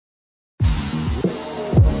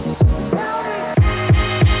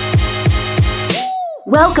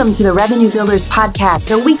Welcome to the Revenue Builders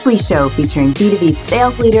Podcast, a weekly show featuring B2B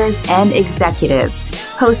sales leaders and executives.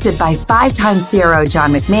 Hosted by 5-time CRO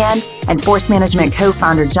John McMahon and Force Management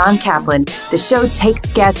co-founder John Kaplan, the show takes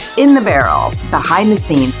guests in the barrel, behind the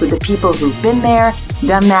scenes with the people who've been there,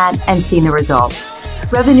 done that, and seen the results.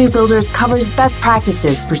 Revenue Builders covers best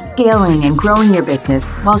practices for scaling and growing your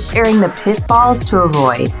business while sharing the pitfalls to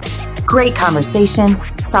avoid. Great conversation,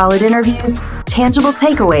 solid interviews, tangible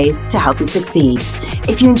takeaways to help you succeed.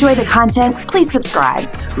 If you enjoy the content, please subscribe,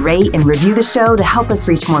 rate, and review the show to help us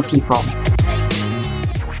reach more people.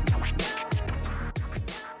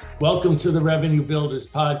 Welcome to the Revenue Builders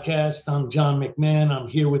Podcast. I'm John McMahon. I'm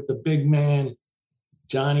here with the big man,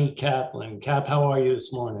 Johnny Kaplan. Cap, how are you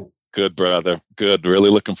this morning? Good, brother. Good. Really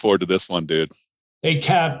looking forward to this one, dude. Hey,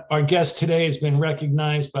 Cap, our guest today has been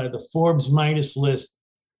recognized by the Forbes Midas list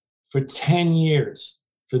for 10 years.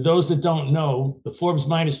 For those that don't know, the Forbes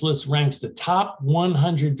Midas list ranks the top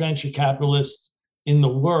 100 venture capitalists in the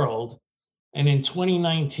world. And in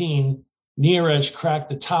 2019, Neeraj cracked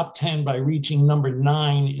the top 10 by reaching number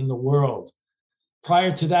 9 in the world.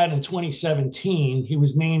 Prior to that, in 2017, he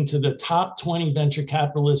was named to the top 20 venture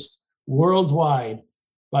capitalists worldwide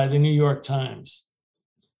by the New York Times.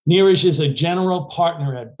 Neeraj is a general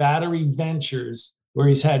partner at Battery Ventures, where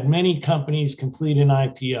he's had many companies complete an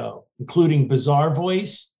IPO, including Bizarre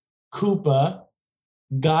Voice, Coupa,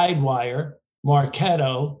 Guidewire,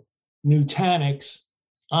 Marketo, Nutanix,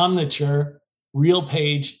 Omniture,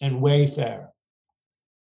 RealPage, and Wayfair.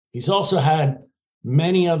 He's also had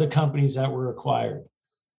many other companies that were acquired: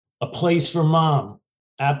 A Place for Mom,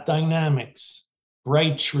 AppDynamics,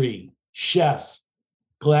 Brighttree, Chef,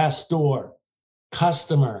 Glassdoor,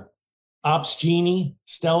 Customer, OpsGenie,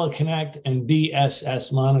 Stella Connect, and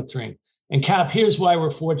BSS Monitoring. And Cap, here's why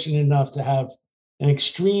we're fortunate enough to have an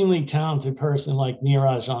extremely talented person like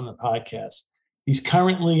Neeraj on the podcast. He's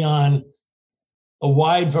currently on a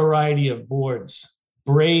wide variety of boards: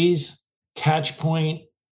 Braze, Catchpoint,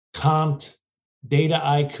 Compt,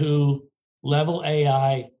 Dataiku, Level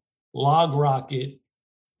AI, LogRocket,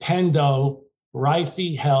 Pendo, Rife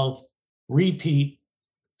Health, Repeat,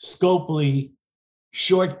 Scopely,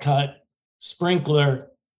 Shortcut, Sprinkler,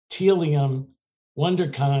 Telium,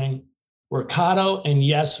 Wonderkind, Workato, and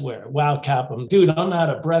Yesware. Wow, Cap, dude, I'm out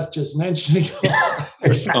of breath just mentioning it.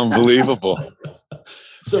 It's unbelievable.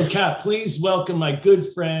 So, Cap, please welcome my good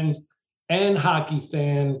friend and hockey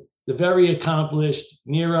fan, the very accomplished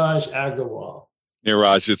Neeraj Agrawal.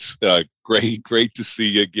 Neeraj, it's great to see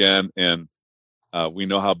you again. And we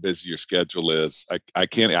know how busy your schedule is. I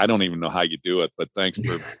don't even know how you do it, but thanks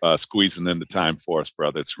for squeezing in the time for us,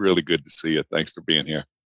 brother. It's really good to see you. Thanks for being here.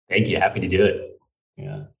 Thank you. Happy to do it.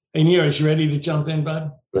 Yeah. Hey, Neeraj, you ready to jump in,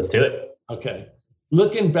 bud? Let's do it. Okay.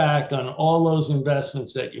 Looking back on all those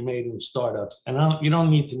investments that you made in startups, and you don't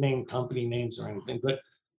need to name company names or anything, but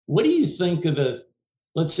what do you think of the,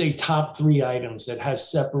 let's say, top 3 items that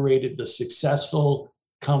has separated the successful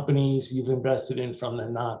companies you've invested in from the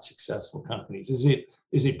not successful companies? Is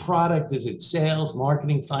it product? Is it sales,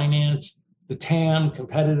 marketing, finance, the TAM,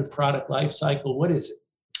 competitive product life cycle? What is it?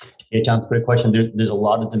 Yeah, John, it's a great question. There's a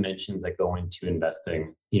lot of dimensions that go into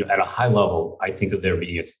investing. At a high level, I think of there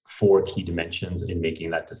being 4 key dimensions in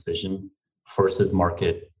making that decision. First is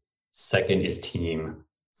market, second is team,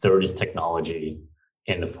 third is technology,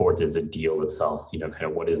 and the fourth is the deal itself. Kind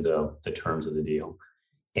of what is the terms of the deal.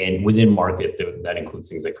 And within market, that includes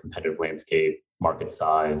things like competitive landscape, market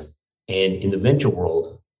size. And in the venture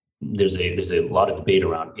world, there's a lot of debate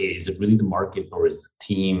around, is it really the market or is the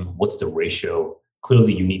team? What's the ratio?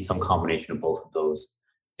 Clearly, you need some combination of both of those.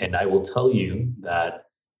 And I will tell you that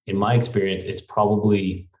in my experience, it's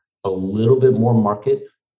probably a little bit more market,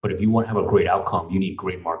 but if you want to have a great outcome, you need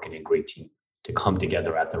great market and great team to come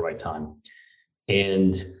together at the right time.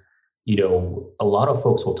 And, a lot of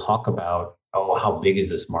folks will talk about, oh, how big is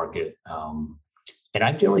this market? And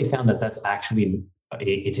I've generally found that that's actually,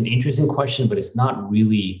 it's an interesting question, but it's not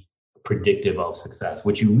really predictive of success.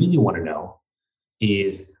 What you really want to know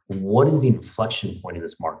is, what is the inflection point in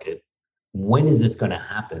this market? When is this going to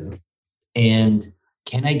happen? And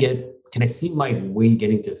can I see my way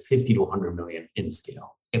getting to 50 to 100 million in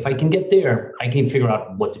scale? If I can get there, I can figure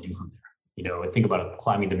out what to do from there. I think about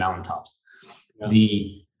climbing the mountaintops. Yeah.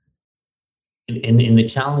 The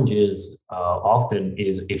challenge is often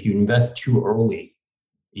is if you invest too early,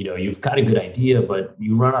 you've got a good idea, but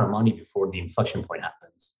you run out of money before the inflection point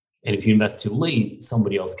happens. And if you invest too late,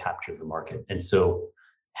 somebody else captures the market. And so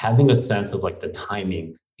having a sense of the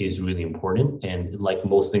timing is really important. And like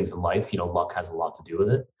most things in life, luck has a lot to do with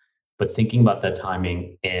it. But thinking about that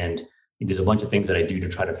timing and there's a bunch of things that I do to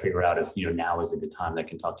try to figure out if, now is a good time that I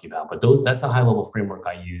can talk to you about. But that's a high level framework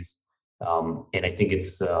I use. And I think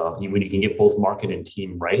it's when you can get both market and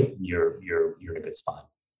team right, you're in a good spot.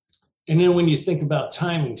 And then when you think about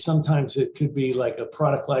timing, sometimes it could be like a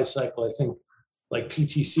product life cycle. I think like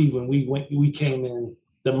PTC, when we came in,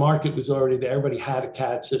 the market was already there. Everybody had a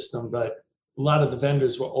CAD system, but a lot of the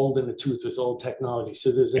vendors were old in the tooth with old technology.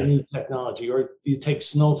 So there's a new technology. Or you take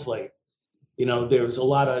Snowflake. There was a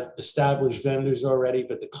lot of established vendors already,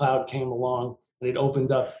 but the cloud came along and it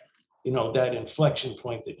opened up, that inflection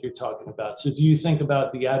point that you're talking about. So do you think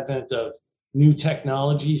about the advent of new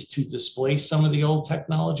technologies to displace some of the old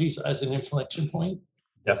technologies as an inflection point?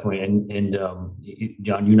 Definitely. And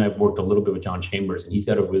John, you and I have worked a little bit with John Chambers, and he's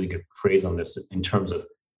got a really good phrase on this in terms of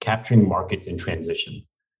capturing markets in transition.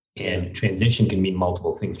 And transition can mean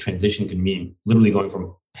multiple things. Transition can mean literally going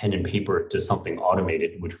from pen and paper to something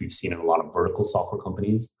automated, which we've seen in a lot of vertical software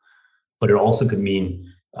companies. But it also could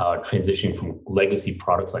mean transitioning from legacy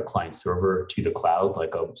products like client server to the cloud,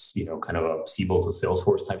 like a kind of a Siebel to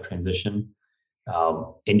Salesforce type transition.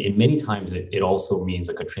 And many times it also means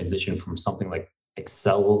like a transition from something like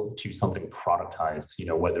Excel to something productized,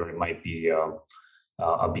 whether it might be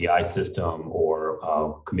a BI system or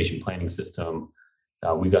a commission planning system.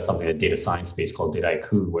 We've got something in the data science space called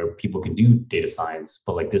Dataiku, where people can do data science,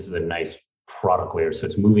 but like this is a nice product layer. So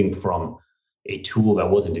it's moving from a tool that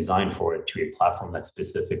wasn't designed for it to a platform that's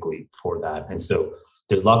specifically for that. And so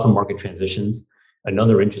there's lots of market transitions.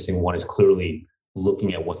 Another interesting one is clearly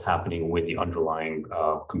looking at what's happening with the underlying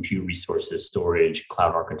compute resources, storage,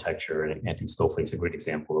 cloud architecture. And I think Snowflake's a great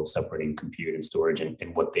example of separating compute and storage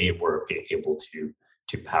and what they were able to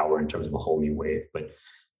power in terms of a whole new wave. But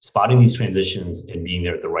spotting these transitions and being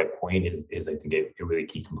there at the right point is I think, a really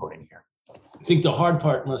key component here. I think the hard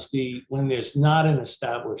part must be when there's not an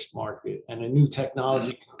established market and a new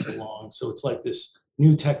technology comes along. So it's like this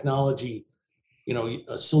new technology,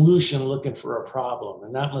 a solution looking for a problem.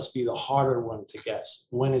 And that must be the harder one to guess.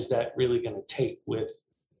 When is that really going to take with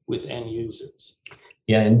end users?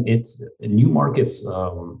 Yeah, and it's new markets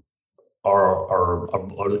are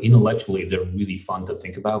intellectually, they're really fun to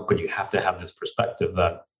think about, but you have to have this perspective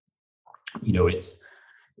that,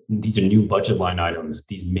 these are new budget line items.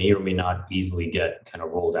 These may or may not easily get kind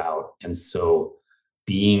of rolled out. And so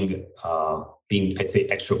being, I'd say,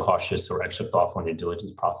 extra cautious or extra thoughtful in the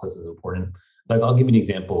diligence process is important. Like, I'll give you an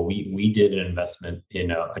example. We did an investment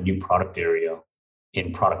in a new product area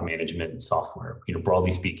in product management software.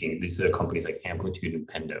 Broadly speaking, these are companies like Amplitude and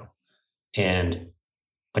Pendo. And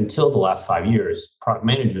until the last 5 years, product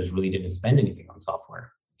managers really didn't spend anything on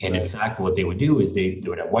software. And in fact, what they would do is they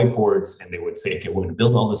would have whiteboards and they would say, okay, we're going to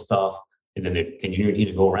build all this stuff. And then the engineering team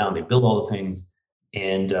would go around, they build all the things.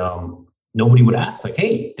 And nobody would ask, like,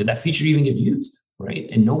 hey, did that feature even get used? Right?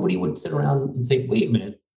 And nobody would sit around and say, wait a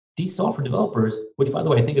minute, these software developers, which by the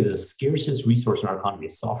way, I think is the scarcest resource in our economy,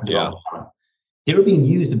 is software development. They were being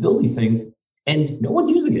used to build these things and no one's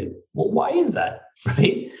using it. Well, why is that?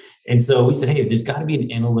 Right? And so we said, hey, there's got to be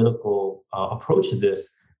an analytical approach to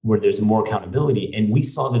this where there's more accountability. And we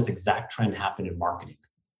saw this exact trend happen in marketing,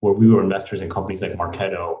 where we were investors in companies like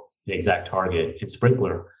Marketo, ExactTarget, and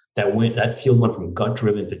Sprinkler, that field went from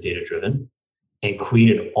gut-driven to data-driven and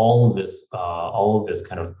created all of this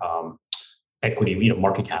kind of equity,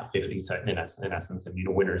 market cap, in essence, and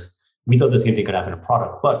winners. We thought the same thing could happen in a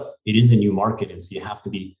product, but it is a new market, and so you have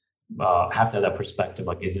to have that perspective.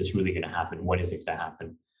 Like, is this really going to happen? When is it going to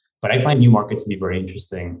happen? But I find new markets to be very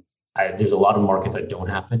interesting. There's a lot of markets that don't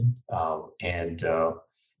happen, and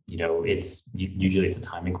it's usually a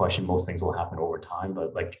timing question. Most things will happen over time,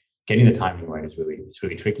 but like getting the timing right is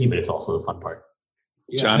really tricky. But it's also the fun part.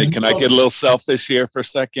 Yeah. Johnny, can I get a little selfish here for a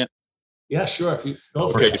second? Yeah, sure. If you go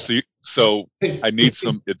for okay, so I need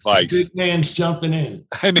some advice. Good man's jumping in.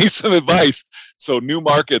 I need some advice. So new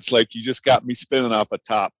markets, like you just got me spinning off a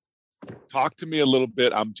top. Talk to me a little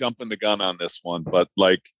bit. I'm jumping the gun on this one, but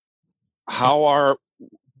like,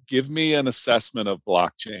 give me an assessment of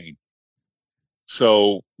blockchain.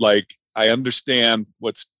 So like, I understand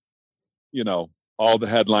what's, all the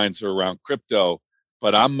headlines are around crypto,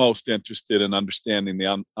 but I'm most interested in understanding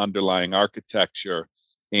the underlying architecture.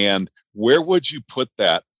 And where would you put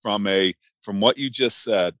that from what you just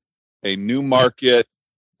said, a new market,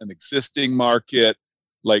 an existing market?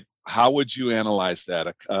 Like, how would you analyze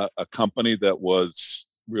that? A company that was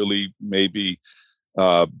really maybe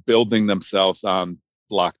building themselves on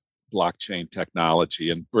blockchain technology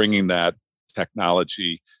and bringing that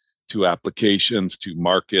technology to applications, to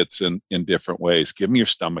markets in different ways. Give me your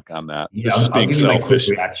stomach on that. Yeah, this is being selfish.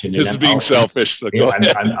 This is being selfish. So go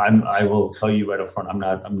ahead. I will tell you right up front, I'm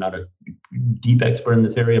not a deep expert in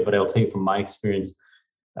this area, but I'll tell you from my experience,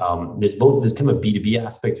 there's kind of a B2B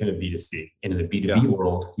aspect and a B2C. And in the B2B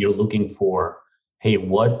world, you're looking for, hey,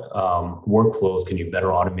 what workflows can you better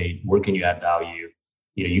automate? Where can you add value?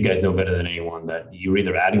 You guys know better than anyone that you're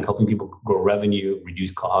either helping people grow revenue,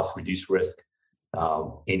 reduce costs, reduce risk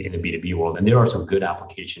in the B2B world. And there are some good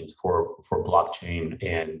applications for blockchain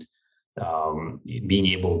and being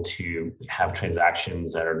able to have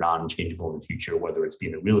transactions that are non-changeable in the future, whether it's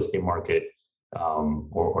in the real estate market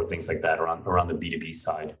or things like that around the B2B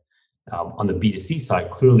side. On the B2C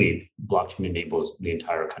side, clearly blockchain enables the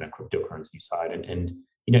entire kind of cryptocurrency side. And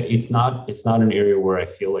it's not an area where I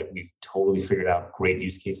feel like we've totally figured out great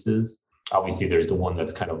use cases. Obviously, there's the one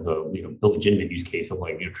that's kind of the legitimate use case of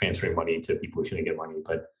transferring money to people who shouldn't get money.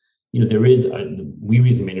 But we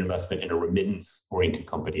recently made an investment in a remittance-oriented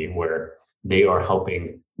company where they are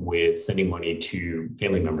helping with sending money to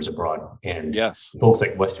family members abroad. And folks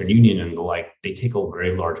like Western Union and the like, they take a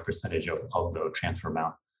very large percentage of the transfer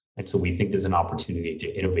amount. And so we think there's an opportunity to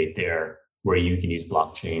innovate there where you can use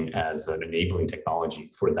blockchain as an enabling technology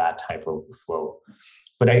for that type of flow.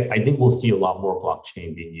 But I think we'll see a lot more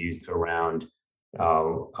blockchain being used around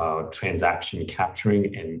transaction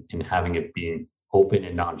capturing and having it being open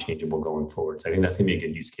and non-changeable going forward. So I think that's going to be a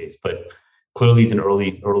good use case. But clearly, it's an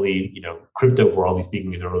early, crypto, broadly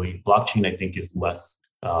speaking, is early. Blockchain, I think, is less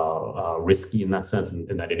risky in that sense,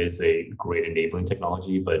 in that it is a great enabling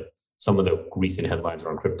technology. But some of the recent headlines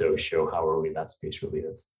around crypto show how early that space really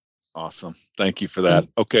is. Awesome. Thank you for that.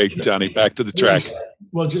 Okay, Johnny, back to the track.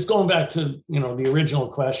 Well, just going back to, the original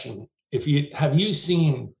question, have you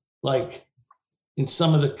seen, like, in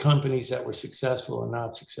some of the companies that were successful or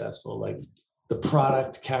not successful, like the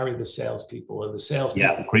product carried the salespeople, or the salespeople?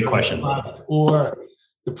 Yeah, great question. Or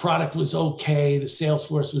the product was okay, the sales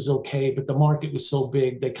force was okay, but the market was so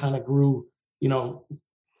big, they kind of grew,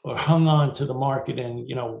 or hung on to the market and,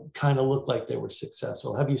 kind of looked like they were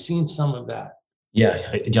successful. Have you seen some of that?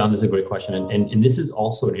 Yeah, John, this is a great question. And this is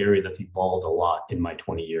also an area that's evolved a lot in my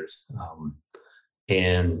 20 years.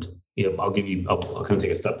 And I'll kind of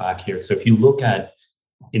take a step back here. So if you look at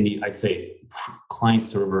I'd say client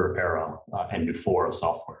server era and before of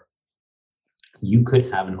software, you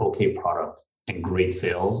could have an okay product and great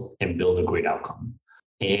sales and build a great outcome.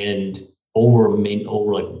 And over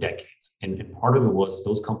like decades. And part of it was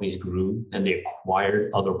those companies grew and they acquired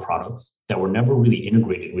other products that were never really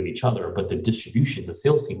integrated with each other, but the distribution, the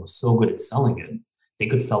sales team was so good at selling it. They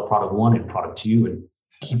could sell product one and product two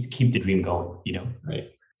and keep the dream going,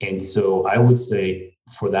 Right. And so I would say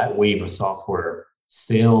for that wave of software,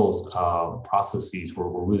 sales processes were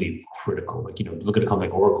really critical. Like, look at a company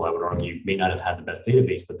like Oracle, I would argue, may not have had the best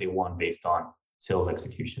database, but they won based on sales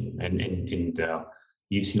execution. And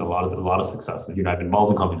you've seen a lot of successes. I've been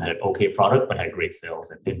involved in companies that had okay product, but had great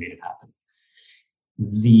sales and made it happen.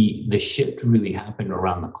 The shift really happened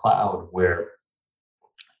around the cloud, where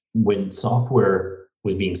when software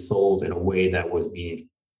was being sold in a way that was being,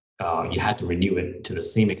 you had to renew it to the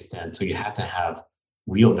same extent. So you had to have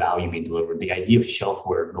real value being delivered. The idea of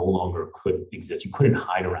shelfware no longer could exist. You couldn't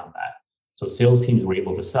hide around that. So sales teams were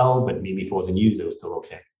able to sell, but maybe if it wasn't used, it was still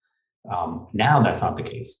okay. Now that's not the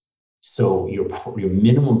case. So your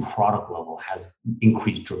minimum product level has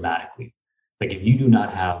increased dramatically. Like if you do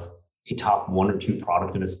not have a top one or two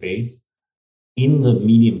product in a space, in the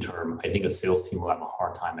medium term, I think a sales team will have a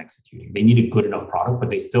hard time executing. They need a good enough product, but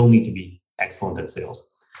they still need to be excellent at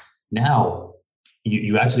sales. Now,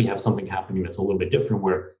 you actually have something happening that's a little bit different,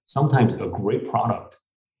 where sometimes a great product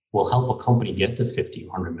will help a company get to 50,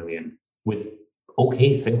 100 million with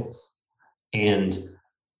okay sales. And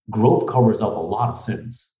growth covers up a lot of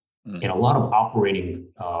sins. And a lot of operating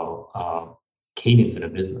cadence in a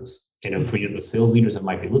business. And for the sales leaders that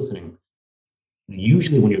might be listening,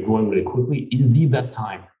 usually when you're growing really quickly is the best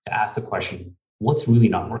time to ask the question, what's really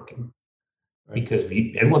not working? Right. Because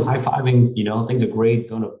everyone's high-fiving, things are great,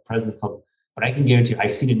 going to President's Club. But I can guarantee you,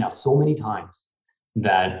 I've seen it now so many times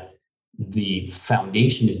that the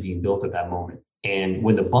foundation is being built at that moment. And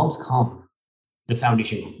when the bumps come, the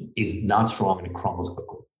foundation is not strong and it crumbles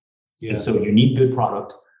quickly. Yes. And so you need good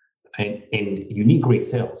product. And you need great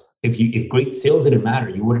sales. If great sales didn't matter,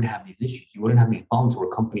 you wouldn't have these issues. You wouldn't have these bumps where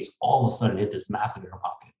companies all of a sudden hit this massive air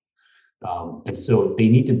pocket. And so they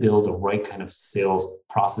need to build the right kind of sales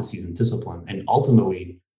processes and discipline. And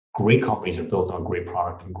ultimately, great companies are built on great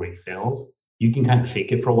product and great sales. You can kind of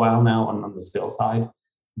fake it for a while now on the sales side,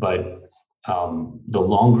 but the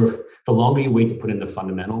longer you wait to put in the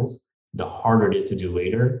fundamentals, the harder it is to do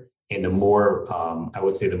later. And the more, I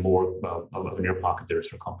would say, the more of an air pocket there is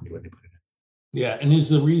for a company when they put it in. Yeah, and is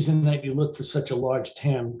the reason that you look for such a large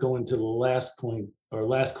TAM, going to the last point or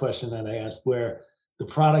last question that I asked, where the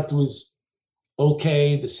product was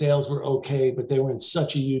okay, the sales were okay, but they were in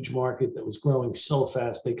such a huge market that was growing so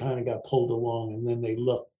fast, they kind of got pulled along, and then they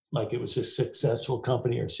looked like it was a successful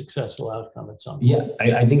company or successful outcome at some point. Yeah,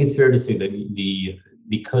 I think it's fair to say that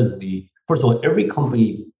first of all, every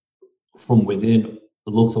company from within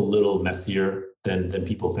looks a little messier than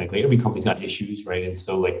people think. Like every company's got issues, right? And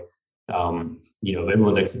so like,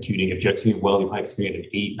 everyone's executing. If you're executing well, you might execute at an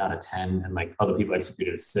 8, not a 10, and like other people execute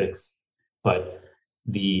at a 6. But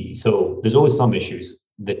so there's always some issues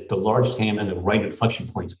that the large TAM and the right inflection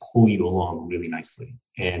points pull you along really nicely.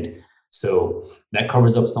 And so that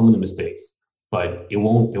covers up some of the mistakes, but it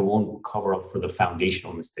won't cover up for the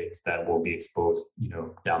foundational mistakes that will be exposed,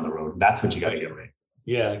 down the road. That's what you got to get right.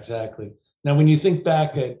 Yeah, exactly. Now, when you think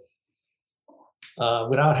back at,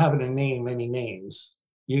 without having to name any names,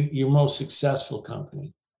 your most successful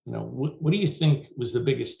company, what do you think was the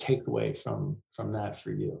biggest takeaway from that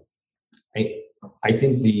for you? I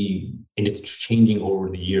think and it's changing over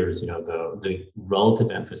the years, the relative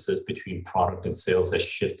emphasis between product and sales has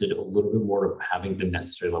shifted a little bit more to having the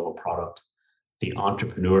necessary level of product. The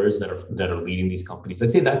entrepreneurs that are leading these companies,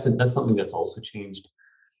 I'd say that's something that's also changed.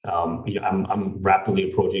 I'm rapidly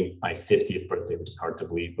approaching my 50th birthday, which is hard to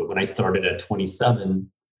believe. But when I started at 27,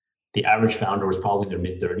 the average founder was probably in their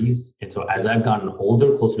mid-30s. And so as I've gotten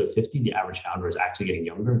older, closer to 50, the average founder is actually getting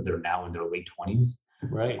younger. They're now in their late 20s.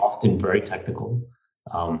 Right. Often very technical.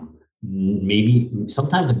 Maybe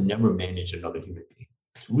sometimes I've never managed another human being.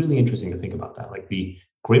 It's really interesting to think about that. Like the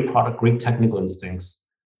great product, great technical instincts,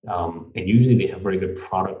 and usually they have very good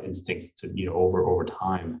product instincts to over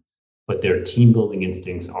time, but their team building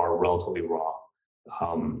instincts are relatively raw.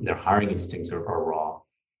 Their hiring instincts are raw,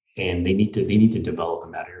 and they need to develop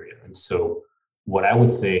in that area. And so, what I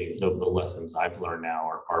would say the lessons I've learned now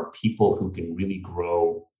are people who can really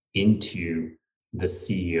grow into the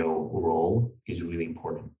CEO role is really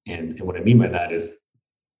important. And what I mean by that is,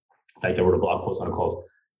 like I wrote a blog post on it called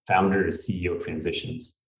 "Founder to CEO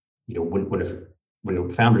Transitions." When a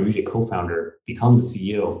founder, usually a co-founder, becomes a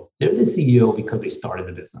CEO, they're the CEO because they started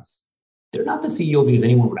the business. They're not the CEO because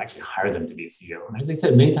anyone would actually hire them to be a CEO. And as I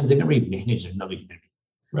said many times, they've never even managed another human being.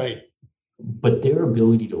 Right. But their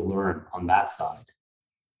ability to learn on that side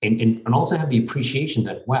and also have the appreciation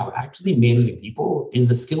that, wow, actually managing people is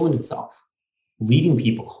a skill in itself. Leading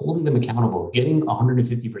people, holding them accountable, getting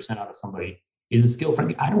 150% out of somebody is a skill.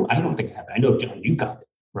 Frankly, I don't think I have it. I know, John, you got it,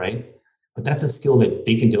 right? But that's a skill that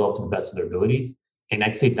they can develop to the best of their abilities. And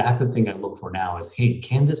I'd say that's the thing I look for now is, hey,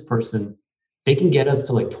 can this person, they can get us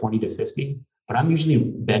to like 20 to 50, but I'm usually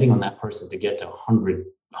betting on that person to get to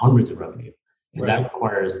hundreds of revenue. And that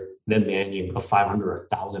requires them managing a 500 or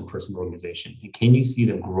 1,000 person organization. And can you see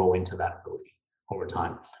them grow into that ability over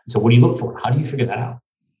time? So what do you look for? How do you figure that out?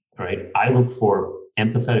 Right? I look for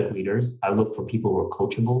empathetic leaders. I look for people who are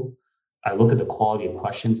coachable. I look at the quality of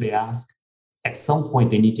questions they ask. At some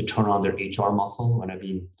point, they need to turn on their HR muscle when I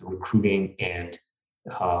mean recruiting and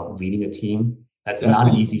leading a team. That's not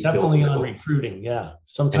an easy skill. Definitely on recruiting, yeah.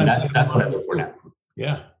 Sometimes that's what I look for now.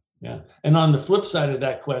 Yeah. And on the flip side of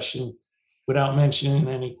that question, without mentioning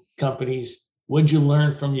any companies, what'd you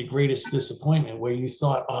learn from your greatest disappointment where you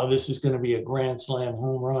thought, oh, this is going to be a grand slam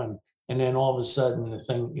home run, and then all of a sudden the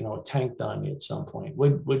thing, it tanked on you at some point?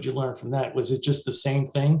 What'd you learn from that? Was it just the same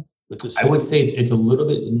thing? I would say it's a little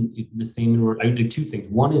bit the same. I do two things.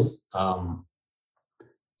 One is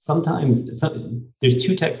sometimes there's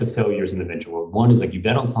two types of failures in the venture world. One is like you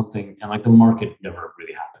bet on something and like the market never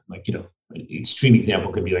really happened. Like, an extreme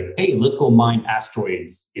example could be like, hey, let's go mine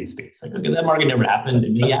asteroids in space. Like, okay, that market never happened.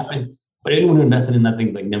 It may happen, but anyone who invested in that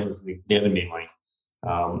thing, like they haven't made money.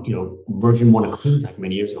 Virgin won a clean tech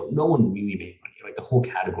many years ago. No one really made money. Like the whole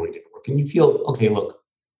category didn't work. And you feel, okay, look,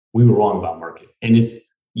 we were wrong about market. And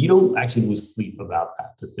you don't actually lose sleep about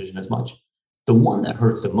that decision as much. The one that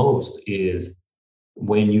hurts the most is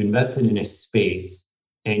when you invested in a space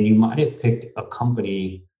and you might have picked a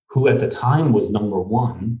company who at the time was number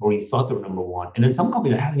one, or you thought they were number one. And then some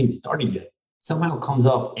company that hasn't even started yet somehow comes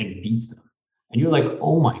up and beats them. And you're like,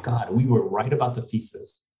 oh my God, we were right about the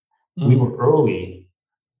thesis. Mm-hmm. We were early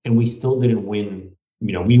and we still didn't win.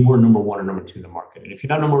 We were number one or number two in the market. And if you're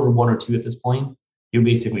not number one or two at this point, you're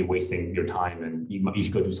basically wasting your time and you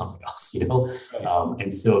should go do something else, Right.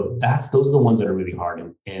 And so those are the ones that are really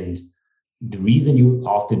hard. And the reason you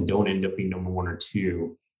often don't end up being number one or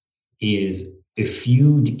two is a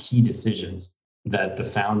few key decisions that the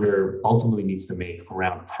founder ultimately needs to make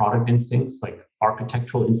around product instincts, like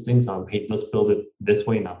architectural instincts on, hey, let's build it this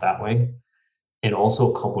way, not that way. And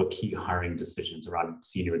also a couple of key hiring decisions around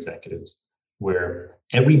senior executives, where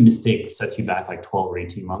every mistake sets you back like 12 or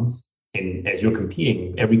 18 months. And as you're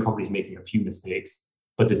competing, every company's making a few mistakes.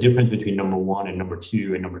 But the difference between number one and number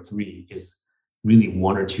two and number three is really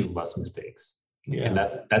one or two less mistakes. Yeah. And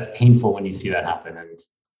that's painful when you see that happen. And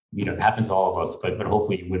it happens to all of us, but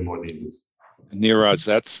hopefully you win more than you lose. Neeraj,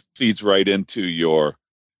 that feeds right into your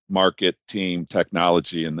market, team,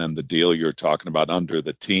 technology, and then the deal you're talking about under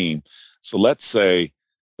the team. So let's say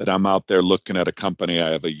that I'm out there looking at a company. I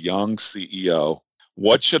have a young CEO.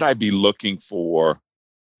 What should I be looking for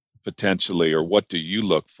potentially, or what do you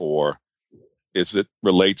look for as it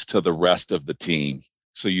relates to the rest of the team?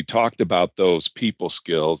 So you talked about those people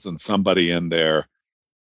skills, and somebody in their,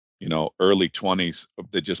 early 20s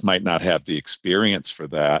that just might not have the experience for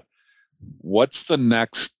that. What is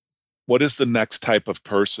the next type of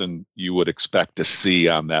person you would expect to see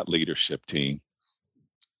on that leadership team?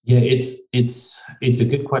 Yeah, it's a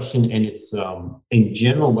good question, and it's in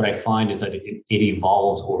general what I find is that it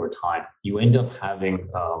evolves over time. You end up having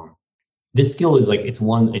this skill is like it's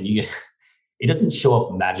one, and it doesn't show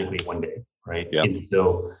up magically one day, right? Yep. And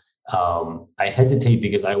so I hesitate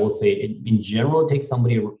because I will say in general it takes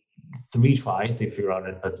somebody 3 tries to figure out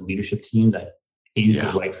a leadership team that is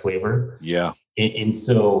the right flavor. Yeah. And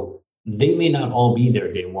so they may not all be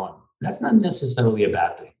there day one. That's not necessarily a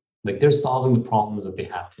bad thing. Like they're solving the problems that they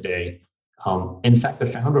have today. In fact, the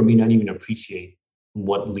founder may not even appreciate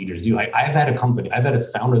what leaders do. I've had a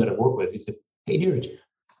founder that I've worked with. He said, "Hey, Neeraj,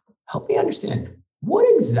 help me understand what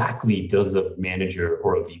exactly does a manager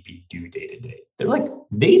or a VP do day to day?" They're like,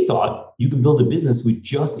 they thought you could build a business with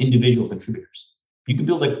just individual contributors. You could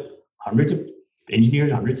build like hundreds of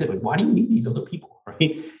engineers, why do you need these other people,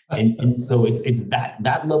 right? And so it's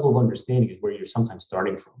that level of understanding is where you're sometimes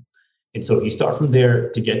starting from. And so if you start from there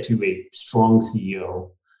to get to a strong CEO,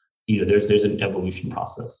 there's an evolution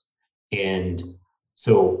process. And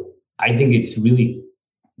so I think it's really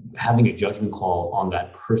having a judgment call on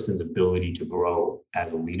that person's ability to grow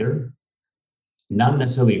as a leader, not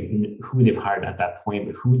necessarily who they've hired at that point,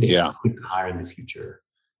 but who they could hire in the future.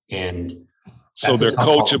 And so they're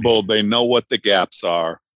coachable. They know what the gaps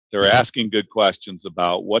are. They're asking good questions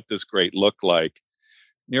about what does great look like.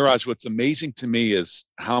 Neeraj, what's amazing to me is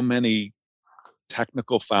how many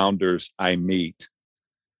technical founders I meet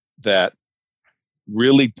that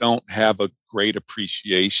really don't have a great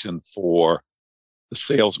appreciation for the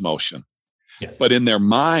sales motion. Yes. But in their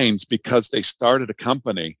minds, because they started a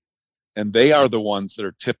company and they are the ones that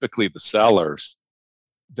are typically the sellers,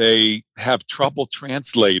 they have trouble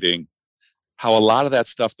translating how a lot of that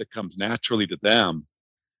stuff that comes naturally to them,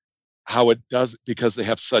 how it does, because they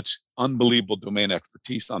have such unbelievable domain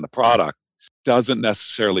expertise on the product, doesn't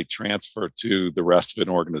necessarily transfer to the rest of an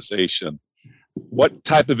organization. What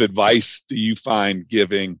type of advice do you find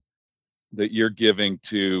you're giving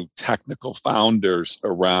to technical founders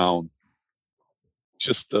around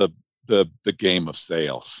just the game of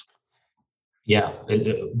sales? Yeah,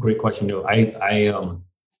 great question. No, I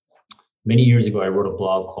many years ago, I wrote a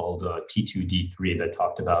blog called T2D3 that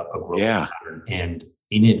talked about Agrawal pattern. And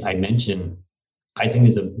in it, I mentioned, I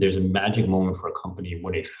think there's a magic moment for a company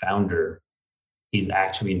when a founder is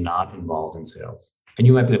actually not involved in sales. And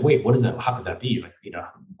you might be like, wait, what is that? How could that be? Like,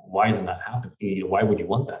 why isn't that happening? Why would you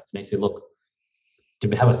want that? And I say, look,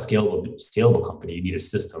 to have a scalable company, you need a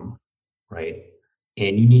system, right?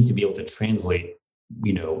 And you need to be able to translate,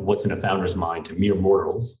 what's in a founder's mind to mere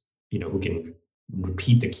mortals, who can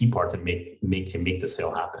repeat the key parts and make the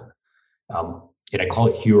sale happen. And I call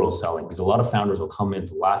it hero selling, because a lot of founders will come in at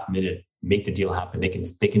the last minute, make the deal happen. They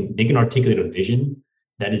can articulate a vision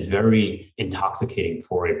that is very intoxicating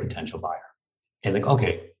for a potential buyer. And like,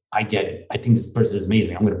 okay, I get it. I think this person is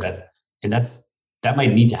amazing. I'm going to bet that. And that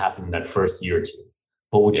might need to happen in that first year or two.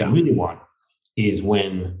 But what you really want is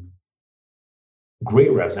when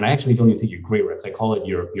great reps, and I actually don't even think you're great reps, I call it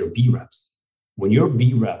your B reps. When your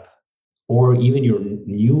B rep or even your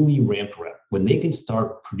newly ramped rep, when they can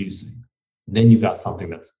start producing, then you've got something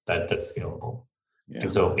that's scalable. Yeah.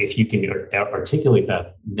 And so if you can articulate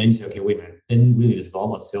that, then you say, okay, wait a minute, then really this is all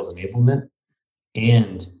about sales enablement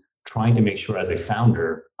and trying to make sure as a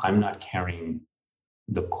founder, I'm not carrying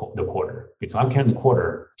the quarter. Because if I'm carrying the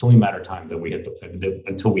quarter, it's only a matter of time that we hit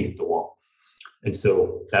until we hit the wall. And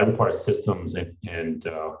so that requires systems and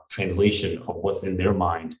translation of what's in their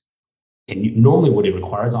mind. And normally what it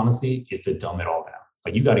requires, honestly, is to dumb it all down.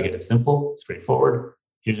 Like you got to get it simple, straightforward.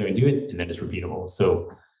 Here's how you do it, and then it's repeatable.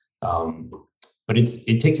 So, but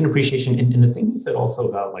it takes an appreciation. And the thing you said also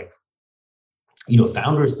about like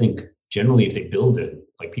founders think generally if they build it,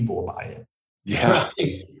 like people will buy it. Yeah.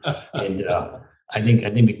 And I think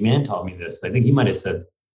McMahon taught me this. I think he might have said,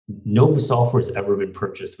 no software has ever been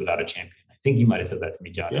purchased without a champion. I think he might have said that to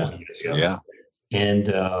me, John, 20 years ago. Yeah. And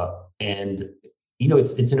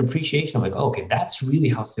it's an appreciation of like, oh, okay, that's really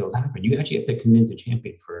how sales happen. You actually have to convince a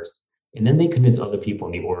champion first, and then they convince other people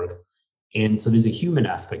in the org. And so there's a human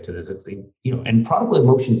aspect to this. It's and product-led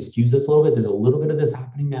motion skews this a little bit. There's a little bit of this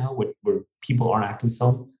happening now where people aren't acting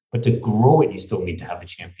so, but to grow it, you still need to have the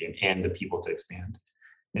champion and the people to expand.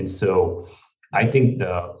 And so I think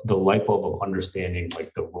the light bulb of understanding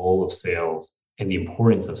like the role of sales and the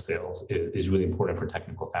importance of sales is really important for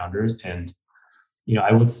technical founders. And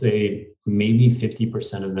I would say maybe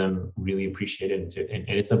 50% of them really appreciate it, and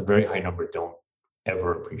it's a very high number don't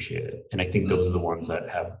ever appreciate it. And I think those are the ones that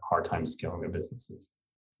have hard time scaling their businesses.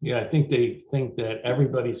 Yeah, I think they think that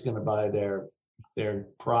everybody's going to buy their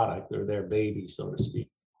product or their baby, so to speak.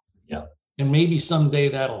 Yeah. And maybe someday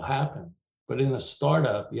that'll happen. But in a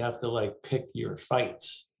startup, you have to like pick your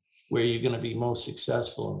fights where you're going to be most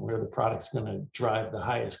successful and where the product's going to drive the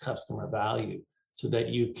highest customer value so that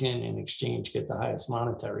you can, in exchange, get the highest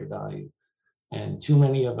monetary value. And too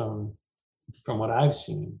many of them, from what I've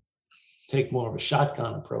seen, take more of a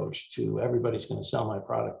shotgun approach to everybody's going to sell my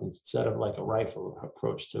product instead of like a rifle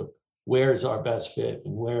approach to where's our best fit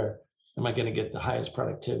and where am I going to get the highest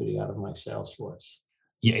productivity out of my sales force.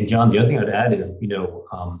 Yeah, and John, the other thing I'd add is,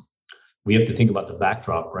 we have to think about the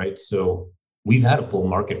backdrop, right? So we've had a bull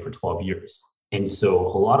market for 12 years. And so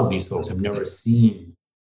a lot of these folks have never seen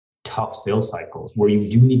tough sales cycles where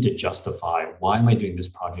you do need to justify, why am I doing this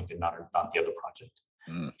project and not the other project?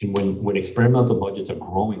 And when experimental budgets are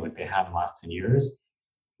growing like they have in the last 10 years,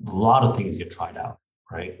 a lot of things get tried out,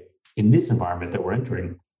 right? In this environment that we're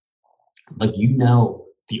entering, like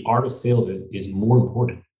the art of sales is more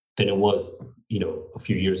important than it was, a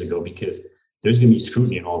few years ago, because there's going to be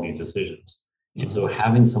scrutiny in all these decisions. And so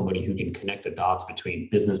having somebody who can connect the dots between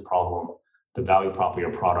business problem, the value prop of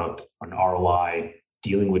your product, an ROI,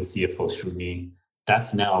 dealing with CFO scrutiny,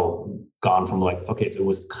 that's now gone from like, okay, it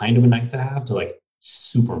was kind of a nice to have to like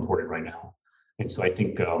super important right now. And so I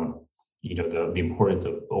think, the importance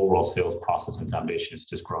of overall sales process and foundation is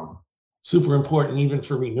just growing. Super important even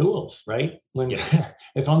for renewals, right?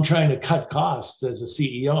 If I'm trying to cut costs as a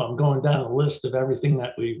CEO, I'm going down a list of everything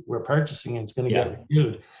that we're purchasing and it's going to get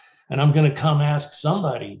renewed. And I'm going to come ask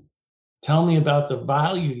somebody, tell me about the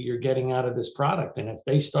value you're getting out of this product. And if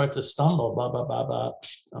they start to stumble, blah, blah, blah, blah,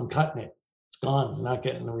 I'm cutting it. It's gone. It's not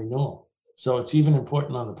getting the renewal. So it's even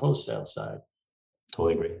important on the post-sale side.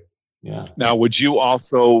 Totally agree. Yeah. Now,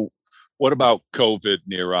 what about COVID,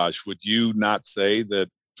 Neeraj? Would you not say that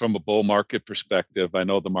from a bull market perspective, I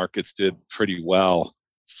know the markets did pretty well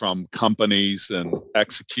from companies and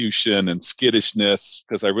execution and skittishness,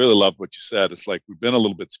 because I really love what you said. It's like we've been a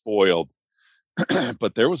little bit spoiled,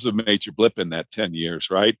 but there was a major blip in that 10 years,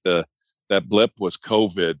 right? That blip was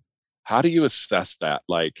COVID. How do you assess that?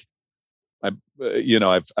 Like,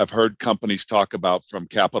 I've heard companies talk about from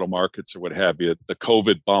capital markets or what have you, the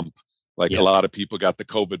COVID bump. Like a lot of people got the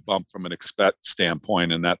COVID bump from an expat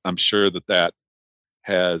standpoint, and that I'm sure that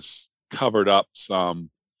has covered up some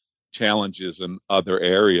challenges in other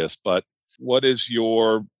areas. But what is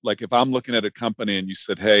if I'm looking at a company and you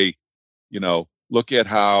said, hey, look at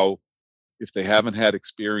how, if they haven't had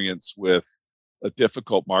experience with a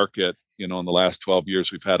difficult market, in the last 12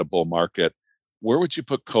 years, we've had a bull market, where would you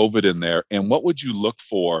put COVID in there? And what would you look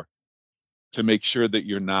for to make sure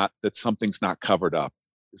that that something's not covered up?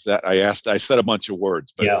 Is that, I said a bunch of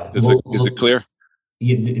words, but is it clear?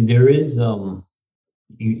 Yeah, there is, I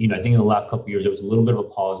think in the last couple of years, there was a little bit of a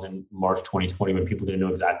pause in March 2020 when people didn't know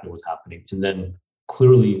exactly what was happening. And then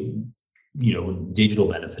clearly, digital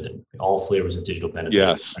benefited, all flavors of digital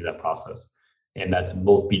benefited through that process. And that's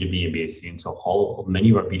both B2B and B2C. And so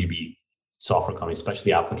many of our B2B software companies,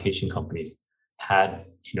 especially application companies, had,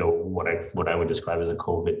 what I would describe as a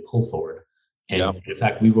COVID pull forward. And in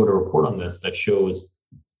fact, we wrote a report on this that shows,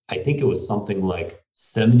 I think it was something like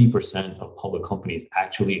 70% of public companies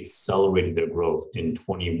actually accelerated their growth in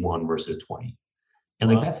 21 versus 20.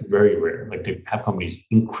 And that's very rare, to have companies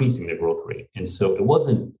increasing their growth rate. And so it was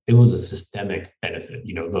a systemic benefit.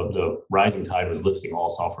 The rising tide was lifting all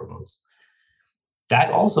software boats.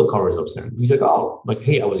 That also covers up sin. He's like,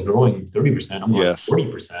 hey, I was growing 30%. I'm going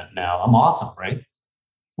 40% now. I'm awesome, right?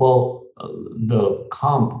 Well, the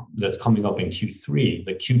comp that's coming up in Q3,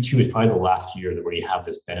 Q2 is probably the last year where you have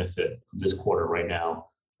this benefit this quarter right now,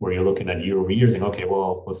 where you're looking at year over year saying, okay,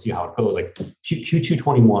 well, let's see how it goes. Q2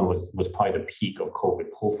 21 was probably the peak of COVID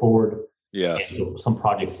pull forward. Yes. And so some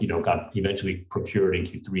projects, got eventually procured in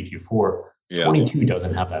Q3, Q4. Yeah. 22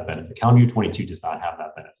 doesn't have that benefit. Calendar year 22 does not have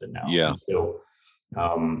that benefit now. Yeah. And so,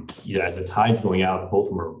 as the tide's going out, both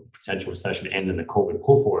from a potential recession and then the COVID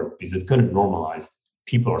pull forward, because it's going to normalize,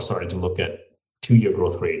 people are starting to look at 2-year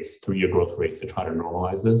growth rates, 3-year growth rates to try to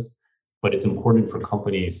normalize this. But it's important for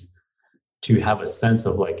companies to have a sense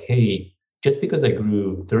of like, hey, just because I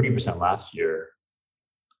grew 30% last year,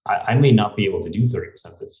 I may not be able to do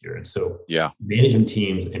 30% this year. And so management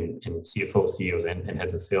teams and CFOs, CEOs, and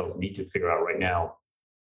heads of sales need to figure out right now,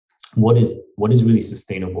 what is really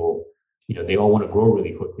sustainable. They all want to grow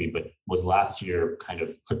really quickly, but was last year how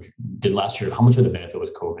much of the benefit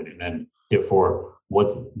was COVID? And then therefore,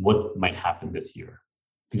 what might happen this year?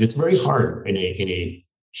 Because it's very hard in a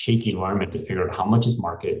shaky environment to figure out how much is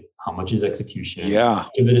market, how much is execution,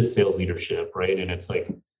 if it is sales leadership, right? And it's like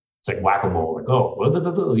whack-a-mole, like,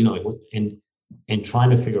 oh, and trying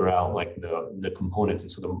to figure out like the components.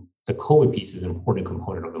 And so the COVID piece is an important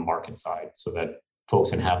component of the market side, so that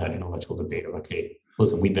folks can have that intellectual debate of, okay,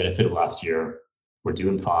 listen, we benefited last year, we're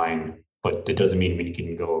doing fine, but it doesn't mean we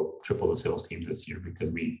can go triple the sales team this year because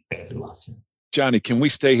we benefited last year. Johnny, can we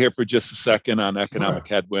stay here for just a second on economic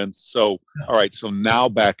headwinds? So, all right, so now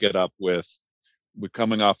back it up with, we're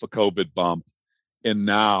coming off a COVID bump, and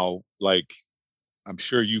now, like, I'm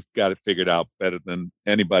sure you've got it figured out better than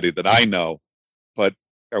anybody that I know, but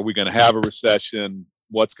are we going to have a recession?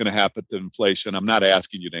 What's going to happen to inflation? I'm not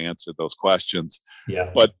asking you to answer those questions,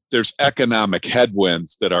 but there's economic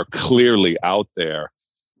headwinds that are clearly out there.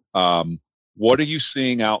 What are you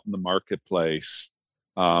seeing out in the marketplace?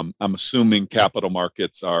 I'm assuming capital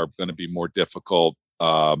markets are going to be more difficult.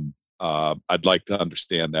 I'd like to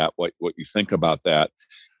understand that, what you think about that.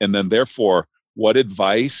 And then therefore, what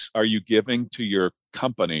advice are you giving to your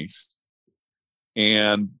companies?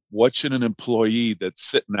 And what should an employee that's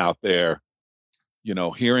sitting out there,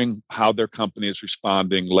 hearing how their company is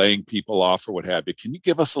responding, laying people off or what have you, can you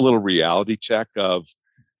give us a little reality check of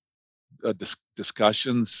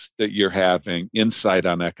discussions that you're having, insight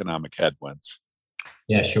on economic headwinds?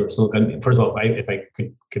 Yeah, sure. So look, first of all, if I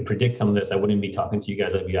could predict some of this, I wouldn't be talking to you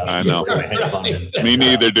guys. I'd be out. I know. My hedge fund Me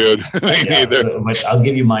neither, dude. Me neither. But I'll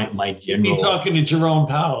give you my general. Be talking to Jerome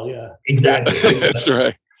Powell. Yeah. Exactly. That's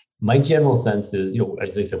right. My general sense is,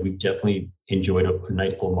 as I said, we've definitely enjoyed a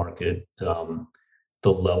nice bull market.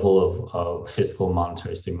 The level of fiscal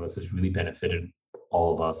monetary stimulus has really benefited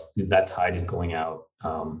all of us. That tide is going out,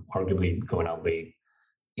 arguably going out late,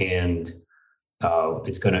 and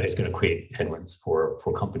it's gonna create headwinds for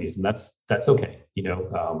companies, and that's okay.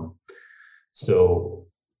 So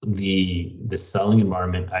the selling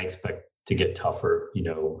environment I expect to get tougher.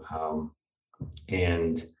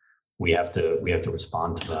 And we have to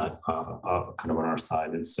respond to that kind of on our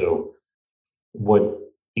side. And so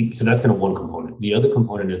that's kind of one component. The other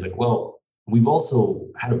component is like, well, we've also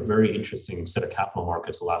had a very interesting set of capital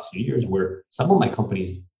markets the last few years where some of my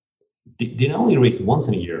companies they not only raise once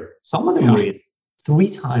in a year, some of them raise 3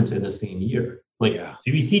 times in the same year. Like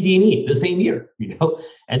Series C, D, and E, the same year,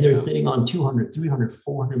 and they're sitting on $200, $300,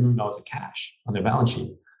 $400 million of cash on their balance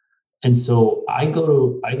sheet. And so I go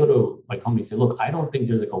to my company and say, look, I don't think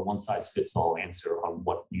there's like a one size fits all answer on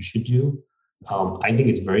what you should do. I think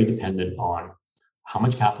it's very dependent on how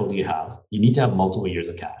much capital do you have. You need to have multiple years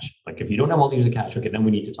of cash. Like if you don't have multiple years of cash, okay, then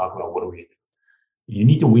we need to talk about what do we do. You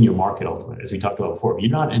need to win your market ultimately, as we talked about before. If you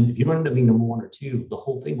don't end up being number 1 or 2, the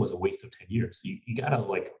whole thing was a waste of 10 years. So you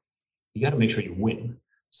gotta make sure you win.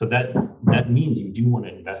 So that means you do want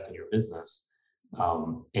to invest in your business.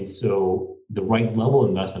 And so the right level of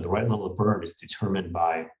investment, the right level of burn is determined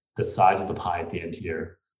by the size of the pie at the end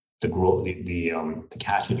here, the growth, the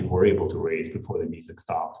cash that you were able to raise before the music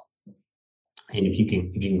stopped, and if you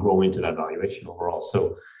can grow into that valuation overall.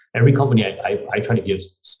 So every company, I try to give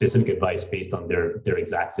specific advice based on their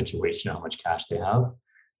exact situation, how much cash they have.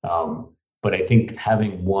 But I think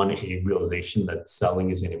having a realization that selling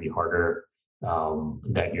is going to be harder,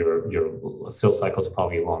 that your sales cycles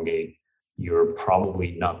probably elongate. You're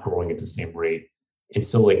probably not growing at the same rate. And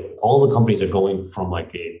so like all the companies are going from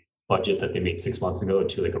like a budget that they made 6 months ago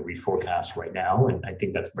to like a reforecast right now. And I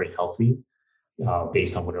think that's very healthy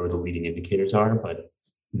based on whatever the leading indicators are. But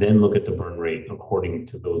then look at the burn rate according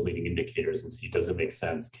to those leading indicators and see, does it make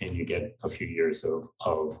sense? Can you get a few years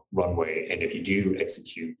of runway? And if you do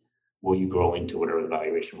execute, will you grow into whatever the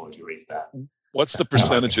valuation was you raised that? What's the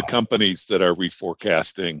percentage of companies that are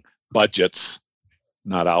reforecasting budgets?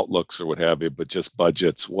 Not outlooks or what have you, but just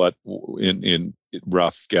budgets. What in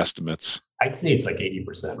rough guesstimates? I'd say it's like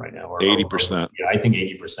 80% right now. 80%. Yeah, I think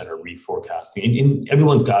 80% are reforecasting, and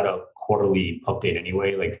everyone's got a quarterly update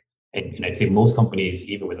anyway. Like, and I'd say most companies,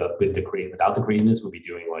 even without the craziness, would be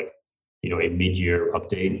doing like a mid-year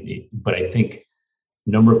update. But I think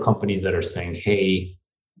number of companies that are saying, hey,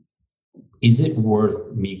 is it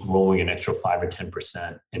worth me growing an extra 5 or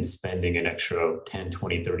 10% and spending an extra 10,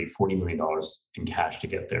 20, 30, $40 million in cash to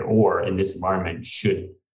get there? Or in this environment,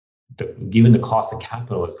 given the cost of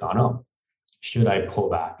capital has gone up, should I pull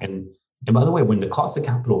back? And by the way, when the cost of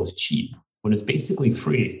capital is cheap, when it's basically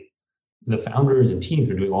free, the founders and teams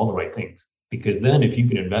are doing all the right things. Because then if you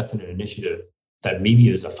can invest in an initiative that maybe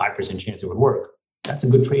there's a 5% chance it would work, that's a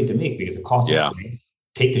good trade to make because the cost is free.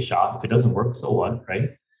 Take the shot. If it doesn't work, so what, right?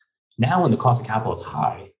 Now, when the cost of capital is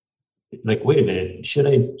high, like, wait a minute, should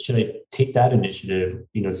I take that initiative?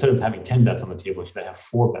 Instead of having 10 bets on the table, should I have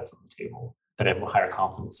 4 bets on the table that I have a higher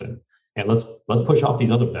confidence in? And let's push off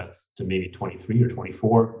these other bets to maybe 23 or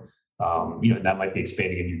 24. And that might be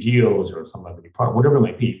expanding in new geos or some other new part, whatever it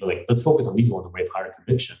might be. But let's focus on these ones where we have higher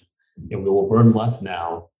conviction, and we will burn less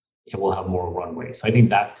now, and we'll have more runway. So I think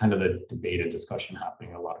that's kind of the debate and discussion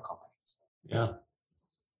happening in a lot of companies. Yeah.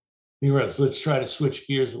 Neeraj, let's try to switch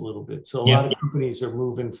gears a little bit. So a lot of companies are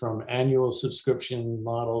moving from annual subscription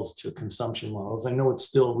models to consumption models. I know it's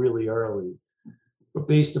still really early, but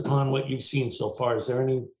based upon what you've seen so far, is there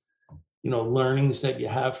any, learnings that you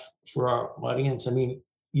have for our audience? I mean,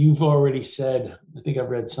 you've already said, I think I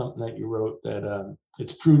read something that you wrote, that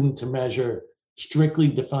it's prudent to measure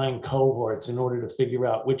strictly defined cohorts in order to figure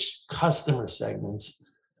out which customer segments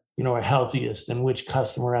are healthiest and which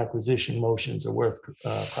customer acquisition motions are worth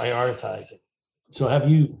prioritizing. So have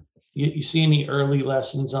you see any early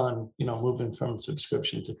lessons on, moving from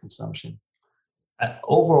subscription to consumption?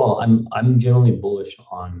 Overall, I'm generally bullish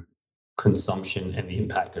on consumption and the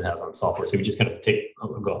impact it has on software. So we just kind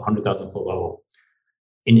of go 100,000 foot level.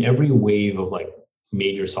 In every wave of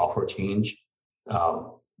major software change,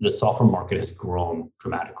 the software market has grown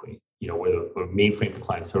dramatically. Whether mainframe to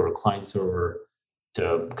client server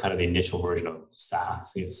to kind of the initial version of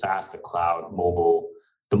SaaS, SaaS to cloud, mobile,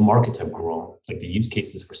 the markets have grown. The use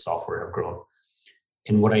cases for software have grown.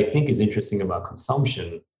 And what I think is interesting about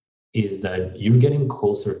consumption is that you're getting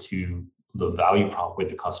closer to the value prop with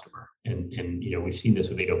the customer. And we've seen this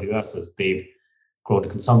with AWS as they've grown to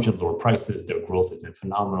consumption, lower prices, their growth has been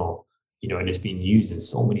phenomenal, and it's being used in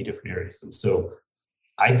so many different areas. And so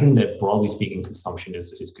I think that broadly speaking, consumption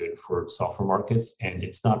is good for software markets, and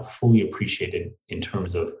it's not fully appreciated in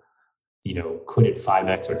terms of, could it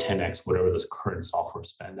 5x or 10x, whatever this current software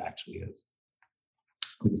spend actually is.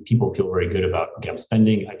 Because people feel very good about, okay, I'm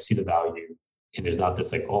spending, I see the value, and there's not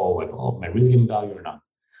this am I really getting value or not?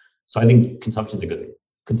 So I think consumption is a good thing.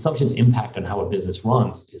 Consumption's impact on how a business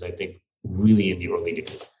runs is, I think, really in the early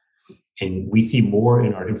days. And we see more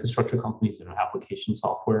in our infrastructure companies than our application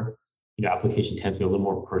software. Application tends to be a little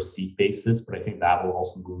more per seat basis, but I think that will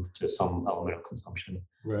also move to some element of consumption.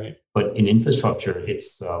 Right. But in infrastructure,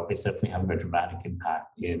 it's definitely having a dramatic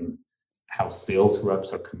impact in how sales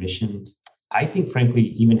reps are commissioned. I think, frankly,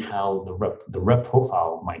 even how the rep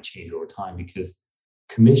profile might change over time, because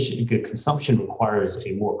consumption requires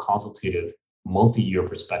a more consultative, multi-year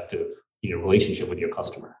perspective, relationship with your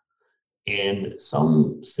customer. And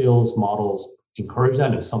some sales models encourage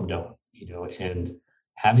that, and some don't. And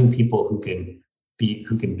having people who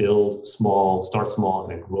can build small, start small,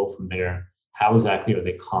 and then grow from there. How exactly are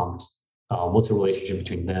they comped? What's the relationship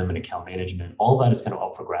between them and account management? All that is kind of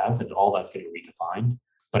up for grabs, and all that's getting redefined.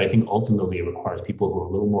 But I think ultimately it requires people who are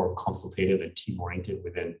a little more consultative and team-oriented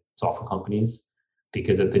within software companies.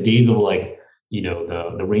 Because at the days of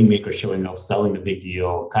the rainmaker showing up, selling the big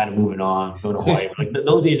deal, kind of moving on, going to Hawaii,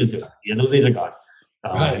 those days are different. Those days are gone.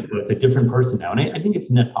 Right. So it's a different person now. And I think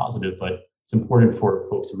it's net positive, but it's important for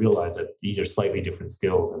folks to realize that these are slightly different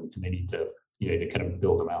skills, and they need to, to kind of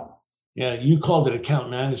build them out. Yeah, you called it account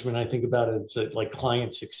management. I think about it, it's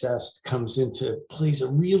client success plays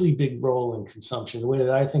a really big role in consumption. The way that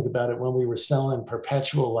I think about it, when we were selling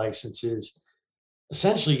perpetual licenses,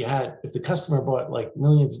 essentially you had, if the customer bought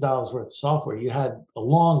millions of dollars worth of software, you had a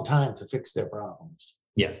long time to fix their problems.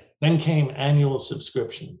 Yes. Then came annual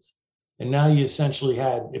subscriptions. And now you essentially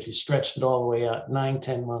had, if you stretched it all the way out,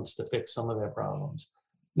 9-10 months to fix some of their problems.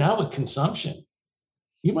 Now with consumption,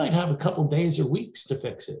 you might have a couple days or weeks to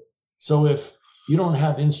fix it. So if you don't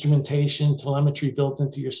have instrumentation, telemetry built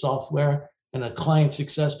into your software, and a client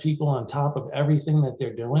success people on top of everything that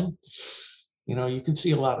they're doing, you can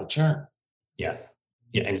see a lot of churn. Yes.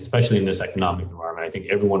 Yeah. And especially in this economic environment, I think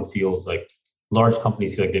everyone feels like large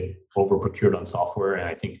companies feel like they've over procured on software. And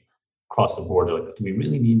I think across the board, they're do we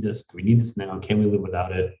really need this? Do we need this now? Can we live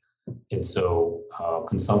without it? And so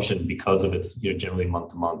consumption, because of its generally month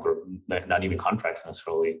to month, or not even contracts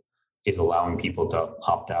necessarily, is allowing people to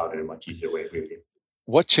opt out in a much easier way.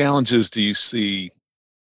 What challenges do you see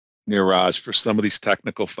Neeraj, for some of these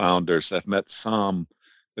technical founders, I've met some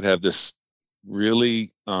that have this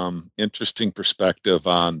really interesting perspective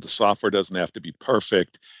on the software doesn't have to be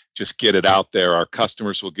perfect. Just get it out there. Our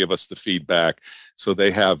customers will give us the feedback. So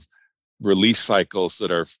they have release cycles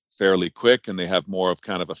that are fairly quick, and they have more of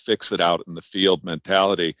kind of a fix it out in the field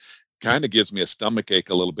mentality. Kind of gives me a stomach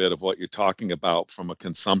ache a little bit of what you're talking about from a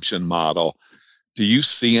consumption model. Do you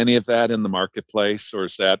see any of that in the marketplace, or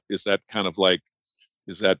is that kind of like,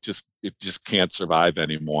 is that just, it just can't survive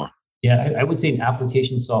anymore? Yeah, I would say in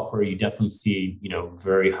application software, you definitely see,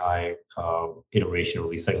 very high iteration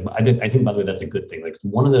release cycle. I think, by the way, that's a good thing. Like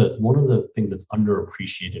one of the things that's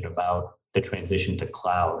underappreciated about the transition to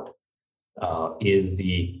cloud is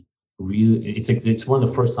it's one of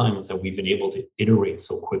the first times that we've been able to iterate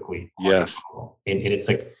so quickly. Yes. And it's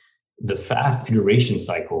like the fast iteration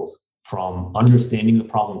cycles from understanding the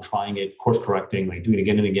problem, trying it, course correcting, like doing it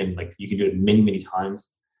again and again, like you can do it many, many times.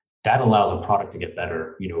 That allows a product to get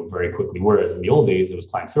better, very quickly. Whereas in the old days, it was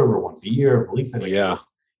client server once a year, release. Like yeah.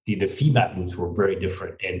 The feedback loops were very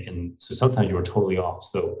different. And so sometimes you were totally off.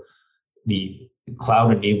 So the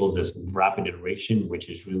cloud enables this rapid iteration, which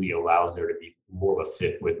is really allows there to be more of a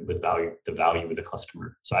fit with the value with the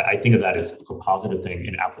customer. So I think of that as a positive thing.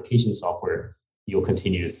 In application software, you'll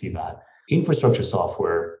continue to see that. Infrastructure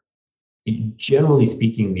software, generally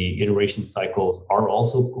speaking, the iteration cycles are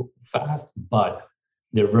also fast, but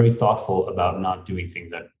they're very thoughtful about not doing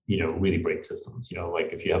things that, really break systems. Like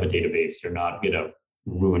if you have a database, you're not going to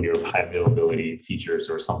ruin your high availability features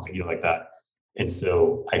or something, like that. And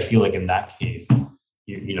so I feel like in that case,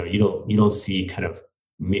 you don't see kind of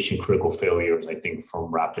mission critical failures, I think,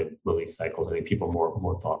 from rapid release cycles. I think people are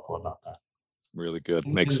more thoughtful about that. Really good.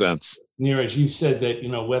 Makes sense. Neeraj, you said that,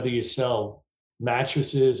 whether you sell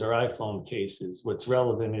mattresses or iPhone cases, what's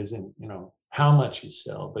relevant isn't, how much you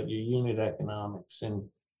sell, but your unit economics. And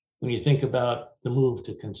when you think about the move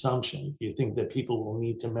to consumption, do you think that people will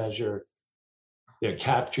need to measure their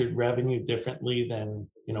captured revenue differently than,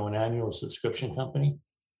 an annual subscription company?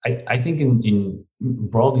 I think in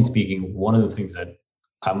broadly speaking, one of the things that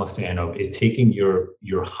I'm a fan of is taking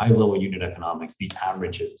your high level unit economics, the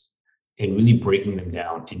averages, and really breaking them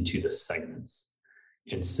down into the segments.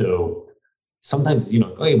 And so sometimes,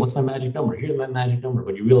 hey, what's my magic number? Here's my magic number.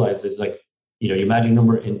 But you realize it's like, your magic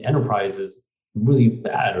number in enterprise is really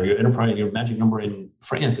bad, or your magic number in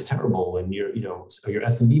France is terrible, and your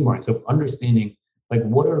SMB market. So understanding like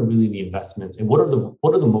what are really the investments and what are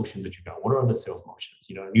the motions that you got? What are the sales motions?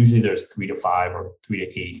 Usually there's 3 to 5 or 3 to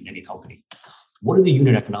 8 in any company. What are the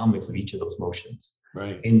unit economics of each of those motions?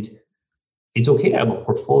 Right. And it's okay to have a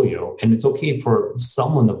portfolio, and it's okay for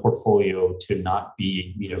some in the portfolio to not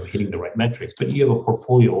be, hitting the right metrics, but you have a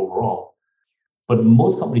portfolio overall. But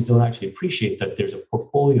most companies don't actually appreciate that there's a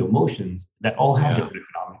portfolio of motions that all have different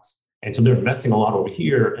economics. And so they're investing a lot over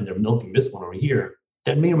here and they're milking this one over here.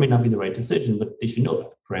 That may or may not be the right decision, but they should know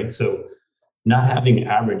that, right? So not having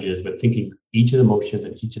averages, but thinking each of the motions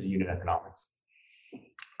and each of the unit economics.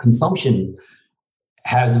 Consumption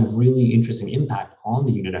has a really interesting impact on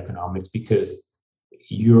the unit economics because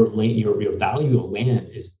your value of land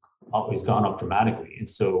is always gone up dramatically. And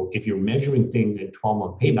so if you're measuring things in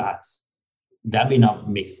 12-month paybacks, that may not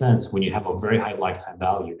make sense when you have a very high lifetime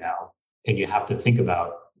value now, and you have to think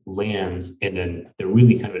about lands and then the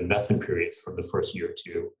really kind of investment periods for the first year or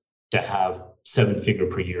two to have 7-figure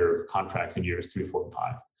per year contracts in years 3, 4, and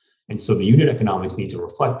 5. And so the unit economics need to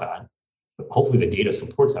reflect that, but hopefully the data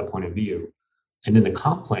supports that point of view. And then the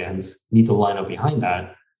comp plans need to line up behind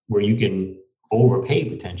that, where you can overpay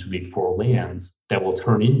potentially for lands that will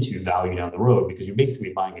turn into value down the road, because you're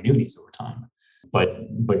basically buying annuities over time.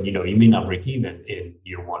 But you may not break even in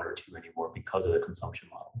year 1 or 2 anymore because of the consumption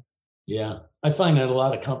model. Yeah, I find that a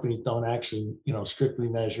lot of companies don't actually, strictly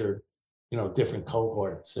measure, different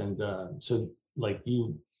cohorts. And so like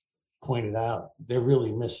you pointed out, they're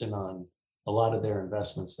really missing on a lot of their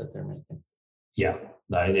investments that they're making. Yeah,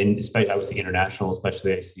 and especially, I would say international,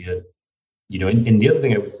 especially I see it, and the other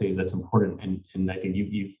thing I would say is that's important. And I think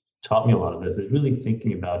you've taught me a lot of this, is really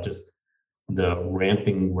thinking about just the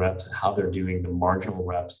ramping reps, how they're doing the marginal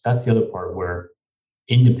reps. That's the other part where,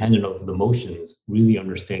 independent of the motions, really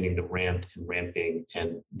understanding the ramped and ramping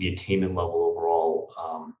and the attainment level overall.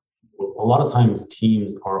 A lot of times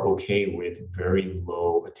teams are okay with very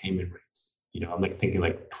low attainment rates. I'm like thinking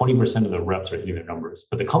like 20% of the reps are hitting their numbers,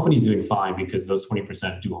 but the company's doing fine because those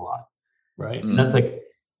 20% do a lot. Right. And that's like,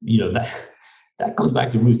 that comes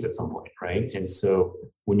back to roost at some point, right? And so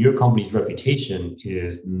when your company's reputation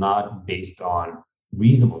is not based on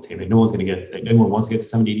reasonable attainment, anyone wants to get to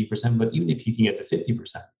 70, 80%, but even if you can get to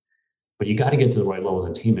 50%, but you got to get to the right levels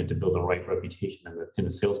of attainment to build the right reputation in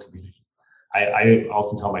the sales community. I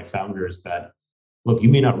often tell my founders that, look, you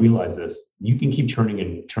may not realize this. You can keep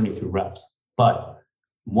churning through reps, but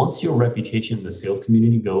once your reputation in the sales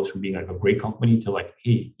community goes from being like a great company to like,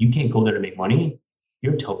 hey, you can't go there to make money,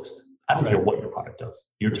 you're toast. I don't care what your product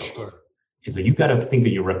does, you're toast. Sure. And so you got to think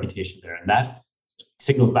of your reputation there, and that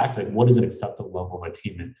signals back to like, what is an acceptable level of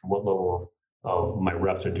attainment, and what level of my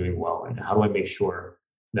reps are doing well, and how do I make sure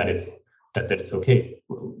that it's okay.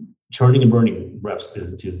 Churning and burning reps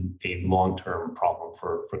is a long-term problem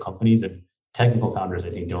for companies, and technical founders,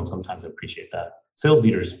 I think, don't sometimes appreciate that. Sales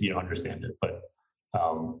leaders, understand it, but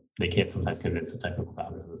they can't sometimes convince the technical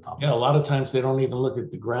founders of this topic. Yeah, a lot of times they don't even look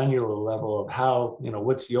at the granular level of how,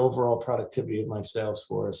 what's the overall productivity of my sales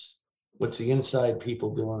force? What's the inside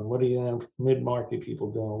people doing? What are the mid-market people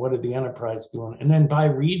doing? What are the enterprise doing? And then by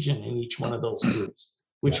region in each one of those groups,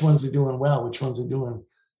 which ones are doing well? Which ones are doing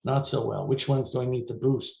not so well? Which ones do I need to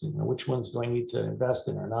boost? Which ones do I need to invest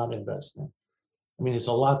in or not invest in? I mean, there's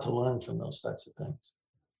a lot to learn from those types of things.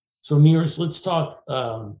 So Neeraj, let's talk,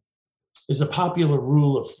 there's a popular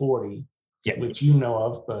rule of 40, which you know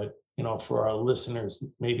of, but for our listeners,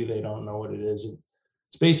 maybe they don't know what it is.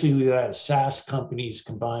 It's basically that SaaS companies'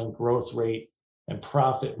 combined growth rate and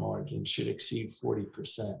profit margin should exceed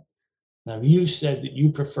 40%. Now, you said that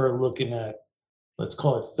you prefer looking at, let's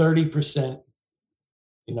call it 30%,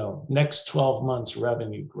 next 12 months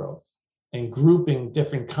revenue growth, and grouping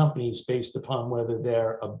different companies based upon whether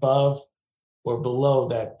they're above or below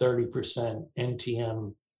that 30%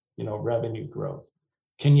 NTM, revenue growth.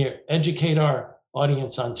 Can you educate our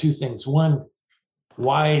audience on two things? One,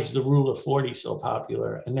 why is the rule of 40 so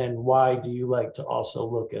popular? And then why do you like to also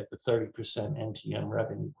look at the 30% NTM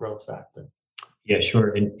revenue growth factor? Yeah,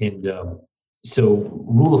 sure. So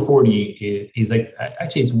rule of 40 is like,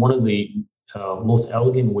 actually, it's one of the most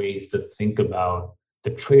elegant ways to think about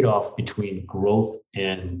the trade-off between growth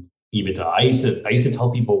and EBITDA. I used to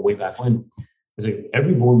tell people way back when, is like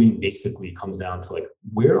every board meeting basically comes down to like,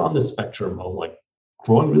 where on the spectrum of like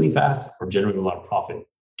growing really fast or generating a lot of profit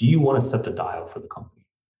do you want to set the dial for the company?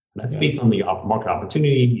 And that's based on the market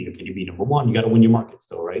opportunity. Can you be number one? You got to win your market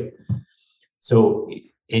still, right? So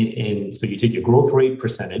so you take your growth rate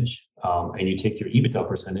percentage and you take your EBITDA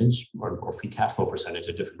percentage or free cash flow percentage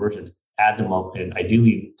of different versions, add them up, and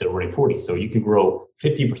ideally they're running 40. So you can grow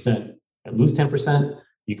 50% and lose 10%.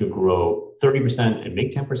 You could grow 30% and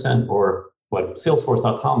make 10%, or what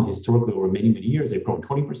Salesforce.com historically over many, many years, they've grown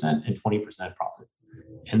 20% and 20% profit.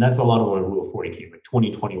 And that's a lot of what Rule of 40 came. Like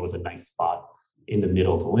 2020 was a nice spot in the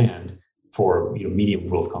middle to land for medium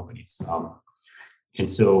growth companies. And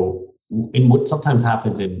so in what sometimes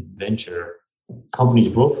happens in venture, companies'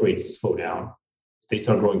 growth rates slow down. They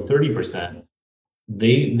start growing 30%.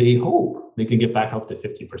 They hope they could get back up to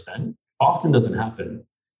 50%. Often doesn't happen,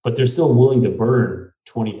 but they're still willing to burn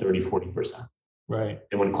 20, 30, 40%. Right.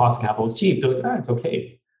 And when cost of capital is cheap, they're like, it's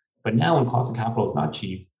okay. But now when cost of capital is not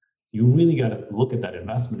cheap, you really got to look at that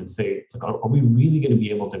investment and say, like, are we really going to be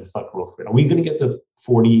able to inflect growth rate? Are we going to get to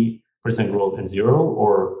 40% growth and zero?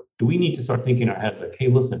 Or do we need to start thinking in our heads like, hey,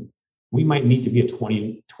 listen, we might need to be a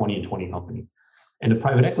 20 and 20 company. And the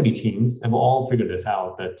private equity teams have all figured this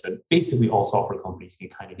out, that basically all software companies can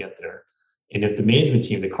kind of get there. And if the management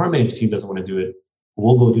team, the current management team doesn't want to do it,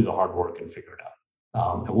 we'll go do the hard work and figure it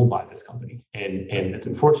out. And we'll buy this company. And it's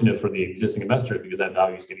unfortunate for the existing investors because that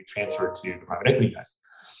value is getting transferred to the private equity guys.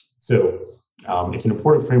 So it's an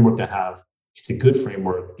important framework to have. It's a good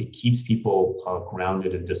framework. It keeps people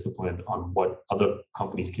grounded and disciplined on what other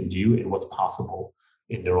companies can do and what's possible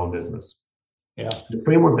in their own business. Yeah. The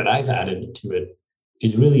framework that I've added to it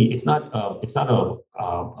is really, it's not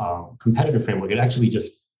a competitive framework. It actually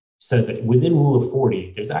just says that within Rule of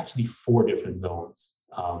 40, there's actually 4 different zones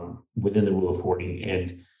within the Rule of 40,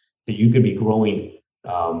 and that you could be growing.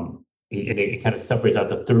 It kind of separates out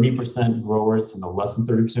the 30% growers and the less than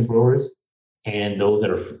 30% growers, and those that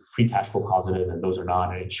are free cash flow positive and those are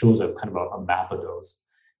not. And it shows a kind of a map of those.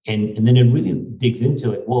 And then it really digs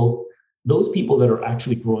into it. Well, those people that are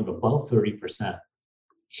actually growing above 30%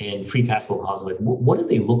 and free cash flow positive, what do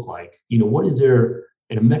they look like? What is there?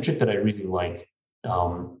 And a metric that I really like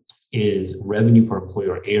is revenue per employee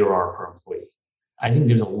or ARR per employee. I think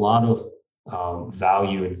there's a lot of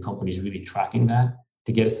value in companies really tracking that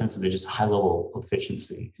to get a sense of their just high level of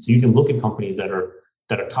efficiency. So you can look at companies that are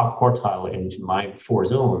top quartile in my 4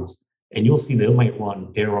 zones, and you'll see they might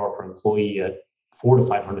run ARR per employee at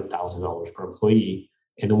 $400,000 to $500,000 per employee,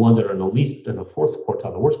 and the ones that are in the 4th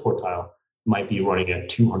quartile, the worst quartile, might be running at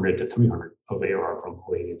 200 to 300 of ARR per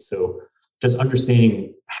employee. And so just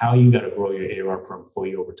understanding how you got to grow your ARR per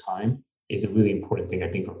employee over time is a really important thing, I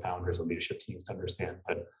think, for founders or leadership teams to understand.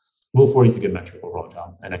 But Rule 40 is a good metric overall,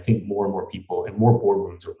 John. And I think more and more people and more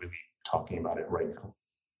boardrooms are really talking about it right now.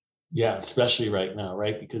 Yeah, especially right now,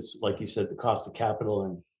 right? Because like you said, the cost of capital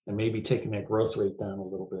and maybe taking that growth rate down a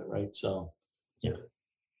little bit, right? So, yeah.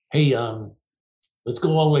 Hey, let's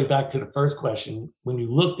go all the way back to the first question. When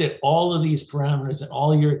you looked at all of these parameters and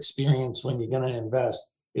all your experience when you're going to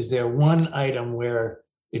invest, is there one item where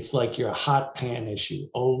it's like your hot pan issue?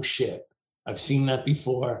 Oh shit, I've seen that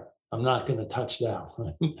before. I'm not going to touch that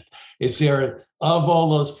one. Is there, of all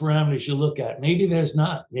those parameters you look at, maybe there's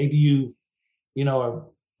not, maybe you are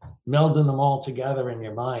melding them all together in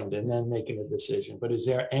your mind and then making a decision. But is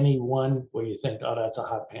there any one where you think, oh, that's a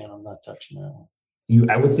hot pan, I'm not touching that one?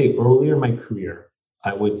 I would say earlier in my career,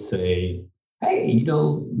 I would say, hey,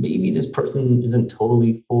 maybe this person isn't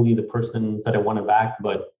totally fully the person that I want to back,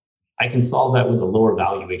 but I can solve that with a lower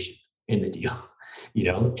valuation in the deal,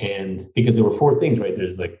 and because there were four things, right?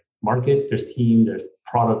 There's like market, there's team, there's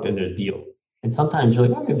product, and there's deal. And sometimes you're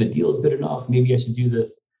like, oh, if the deal is good enough, maybe I should do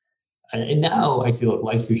this. And now I see, look,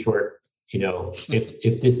 life's too short.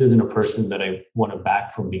 If this isn't a person that I want to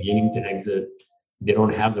back from beginning to exit, they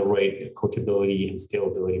don't have the right coachability and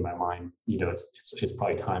scalability in my mind. It's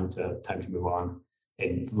probably time to move on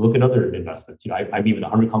and look at other investments. I meet with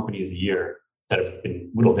 100 companies a year that have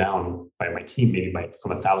been whittled down by my team, maybe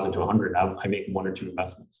from 1,000 to 100. I make one or two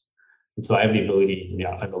investments, and so I have the ability,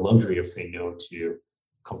 I have the luxury of saying no to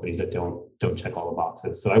companies that don't check all the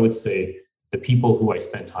boxes. So I would say the people who I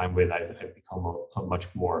spend time with, I've become a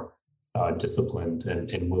much more disciplined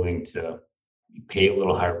and willing to pay a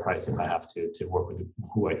little higher price if I have to work with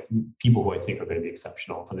people who I think are going to be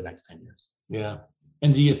exceptional for the next 10 years. Yeah.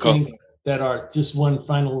 And do you think that just one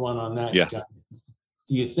final one on that, John,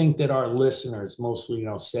 do you think that our listeners, mostly,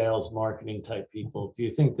 sales, marketing type people, do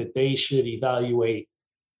you think that they should evaluate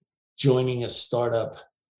joining a startup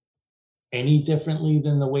any differently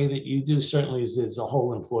than the way that you do? Certainly there's a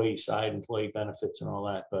whole employee side, employee benefits and all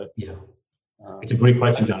that, but yeah. It's a great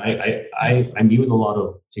question, John. I meet with a lot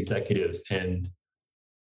of executives, and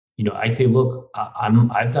I say, look,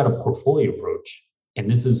 I've got a portfolio approach, and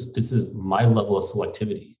this is my level of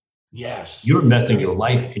selectivity. Yes, you're investing your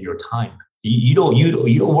life and your time. You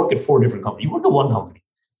don't work at 4 different companies. You work at one company,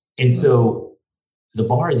 and so the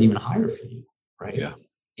bar is even higher for you, right? Yeah.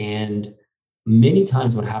 And many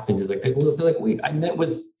times, what happens is they're like, wait, I met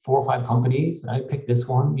with 4 or 5 companies, and I picked this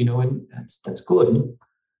one, and that's good.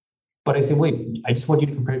 But I say, wait, I just want you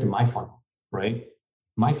to compare it to my funnel, right?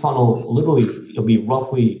 My funnel, literally, it'll be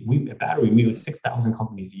roughly, we meet with 6,000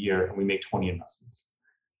 companies a year and we make 20 investments.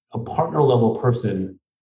 A partner level person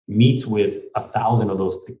meets with 1,000 of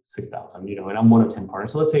those 6,000, and I'm one of 10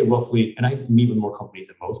 partners. So let's say roughly, and I meet with more companies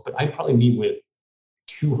than most, but I probably meet with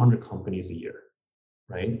 200 companies a year,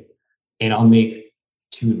 right? And I'll make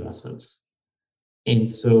 2 investments. And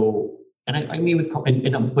so, and I meet with,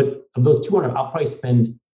 but of those 200, I'll probably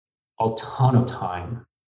spend a ton of time,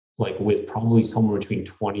 like with probably somewhere between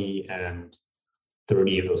 20 and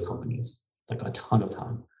 30 of those companies, like a ton of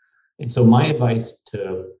time. And so my advice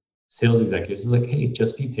to sales executives is like, hey,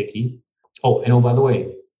 just be picky. Oh, by the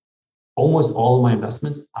way, almost all of my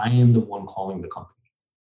investments, I am the one calling the company.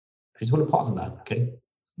 I just want to pause on that, okay?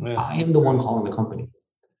 Yeah. I am the one calling the company.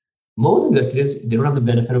 Most executives, they don't have the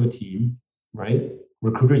benefit of a team, right?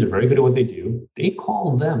 Recruiters are very good at what they do. They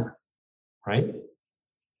call them, right?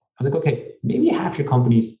 I was like, okay, maybe half your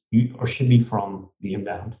companies should be from the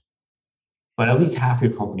inbound, but at least half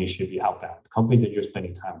your companies should be outbound, companies that you're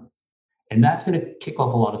spending time with. And that's going to kick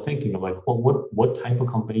off a lot of thinking of like, well, what type of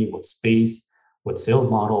company, what space, what sales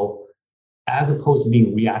model, as opposed to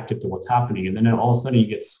being reactive to what's happening. And then all of a sudden you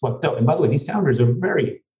get swept up. And by the way, these founders are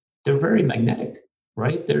very magnetic,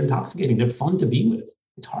 right? They're intoxicating. They're fun to be with.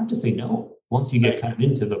 It's hard to say no once you get kind of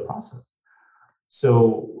into the process.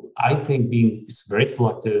 So I think being very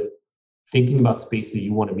selective, thinking about space that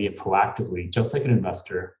you want to be in proactively, just like an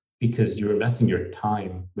investor, because you're investing your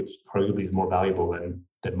time, which arguably is more valuable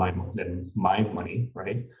than my money,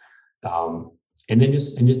 right? And then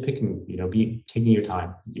just picking, taking your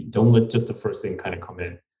time. Don't let just the first thing kind of come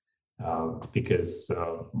in, because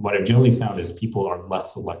what I've generally found is people are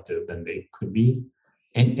less selective than they could be,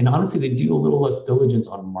 and honestly, they do a little less diligence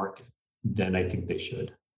on market than I think they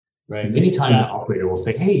should. Right. Many times an operator will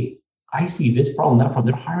say, hey, I see this problem, that problem.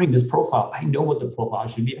 They're hiring this profile. I know what the profile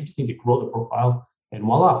should be. I just need to grow the profile, and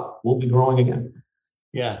voila, we'll be growing again.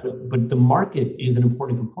 Yeah. But the market is an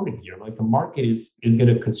important component here. Like the market is going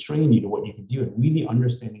to constrain you to what you can do, and really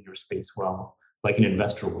understanding your space well, like an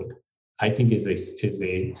investor would, I think is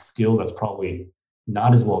a skill that's probably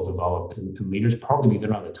not as well developed. And leaders, partly because they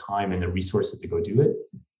don't have the time and the resources to go do it.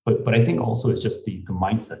 But I think also it's just the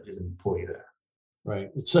mindset isn't fully there.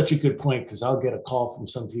 Right. It's such a good point, because I'll get a call from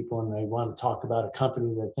some people and they want to talk about a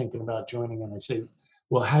company they're thinking about joining. And I say,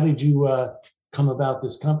 well, how did you come about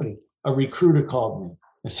this company? A recruiter called me.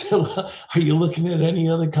 I said, well, are you looking at any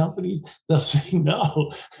other companies? They'll say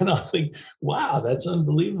no. And I'll think, wow, that's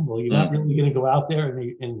unbelievable. You're not really going to go out there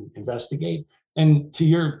and investigate. And to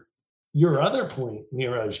your other point,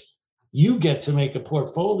 Neeraj, you get to make a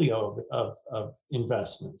portfolio of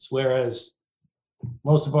investments, whereas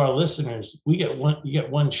most of our listeners, you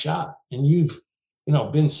get one shot, and you've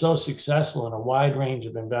been so successful in a wide range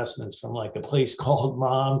of investments, from like a place called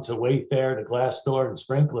Mom to Wayfair to Glassdoor and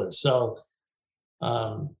Sprinklr. So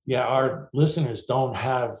our listeners don't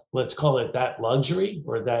have, let's call it, that luxury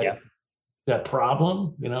or that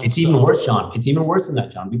problem. It's even worse, John. It's even worse than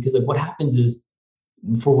that, John, because what happens is,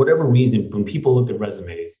 for whatever reason, when people look at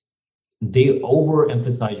resumes, they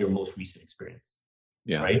overemphasize your most recent experience.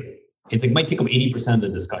 Yeah. Right. It's like might take up 80% of the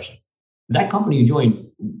discussion. That company you joined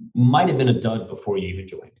might have been a dud before you even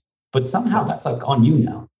joined, but somehow that's like on you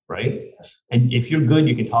now, right? And if you're good,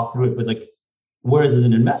 you can talk through it. But like, whereas as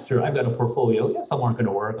an investor, I've got a portfolio. Yeah, some aren't going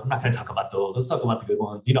to work. I'm not going to talk about those. Let's talk about the good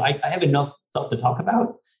ones. I have enough stuff to talk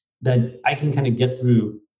about that I can kind of get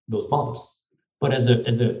through those bumps. But as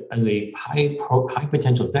a high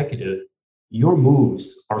potential executive, your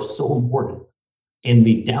moves are so important, and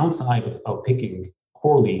the downside of picking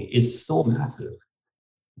poorly is so massive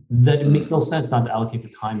that it makes no sense not to allocate the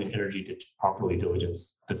time and energy to properly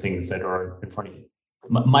diligence the things that are in front of you.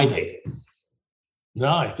 My take.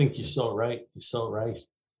 No, I think you're so right. You're so right.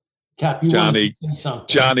 Cap, Johnny,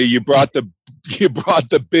 you brought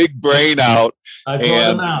the big brain out. I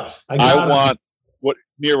brought him out. I want what,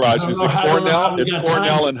 Neeraj, is it Cornell? It's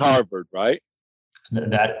Cornell and Harvard, right?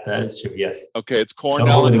 That is true. Yes. Okay, it's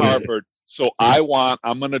Cornell and Harvard. So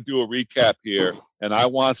I'm going to do a recap here, and I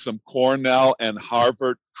want some Cornell and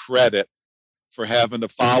Harvard credit for having to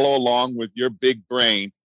follow along with your big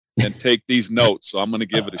brain and take these notes. So I'm going to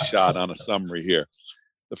give it a shot on a summary here.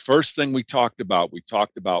 The first thing we talked about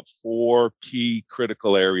 4 key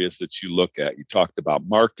critical areas that you look at. You talked about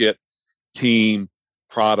market, team,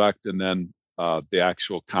 product, and then the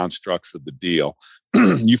actual constructs of the deal.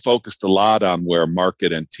 You focused a lot on where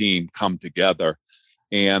market and team come together.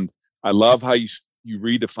 And I love how you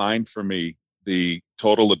redefined for me the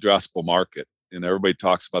total addressable market. And everybody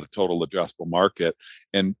talks about a total addressable market.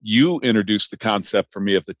 And you introduced the concept for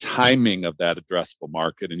me of the timing of that addressable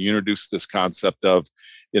market. And you introduced this concept of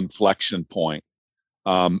inflection point,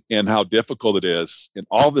 and how difficult it is. And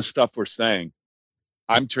all this stuff we're saying,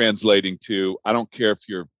 I'm translating to, I don't care if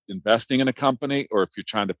you're investing in a company or if you're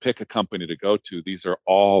trying to pick a company to go to. These are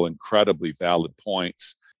all incredibly valid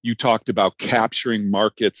points. You talked about capturing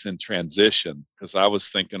markets in transition, because I was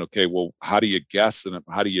thinking, okay, well, how do you guess, and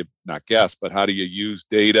how do you not guess, but how do you use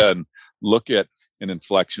data and look at an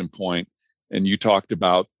inflection point? And you talked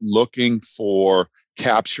about looking for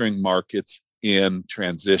capturing markets in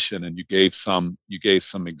transition, and you gave some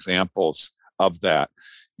examples of that.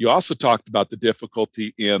 You also talked about the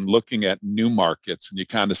difficulty in looking at new markets, and you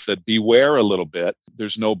kind of said, beware a little bit.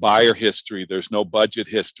 There's no buyer history, there's no budget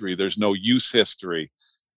history, there's no use history.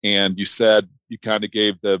 And you said, you kind of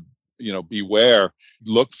gave the, beware,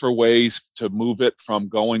 look for ways to move it from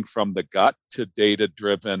going from the gut to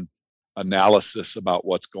data-driven analysis about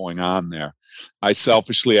what's going on there. I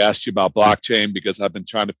selfishly asked you about blockchain because I've been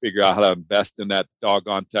trying to figure out how to invest in that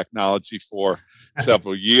doggone technology for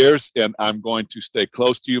several years. And I'm going to stay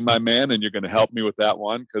close to you, my man, and you're going to help me with that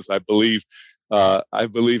one, because I believe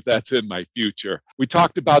that's in my future. We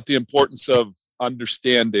talked about the importance of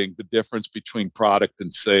understanding the difference between product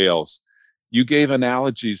and sales. You gave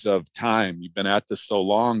analogies of time. You've been at this so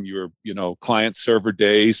long. Client server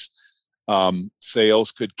days,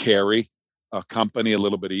 sales could carry a company a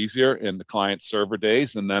little bit easier in the client server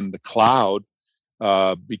days. And then the cloud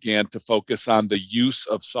began to focus on the use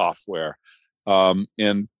of software.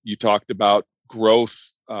 And you talked about growth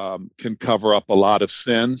can cover up a lot of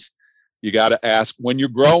sins. You got to ask, when you're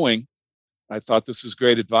growing, I thought this is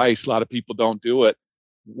great advice. A lot of people don't do it.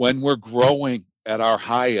 When we're growing at our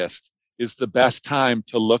highest is the best time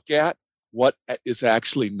to look at what is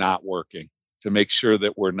actually not working, to make sure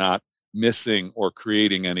that we're not missing or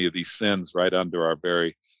creating any of these sins right under our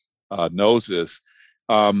very noses.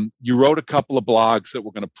 You wrote a couple of blogs that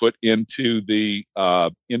we're going to put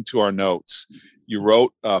into our notes. You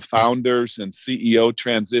wrote Founders and CEO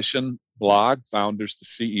Transition blog, Founders to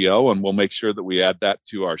CEO, and we'll make sure that we add that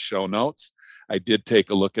to our show notes. I did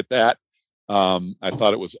take a look at that. I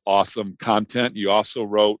thought it was awesome content. You also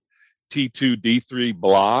wrote T2D3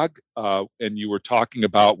 blog, and you were talking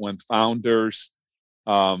about when founders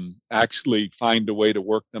actually find a way to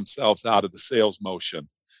work themselves out of the sales motion.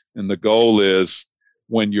 And the goal is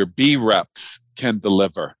when your B reps can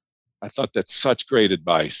deliver. I thought that's such great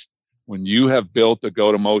advice. When you have built a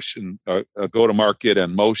go-to-market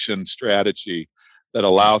and motion strategy that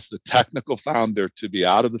allows the technical founder to be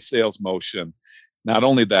out of the sales motion, not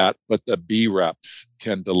only that, but the B reps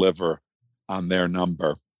can deliver on their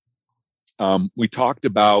number. We talked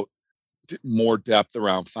about more depth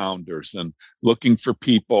around founders and looking for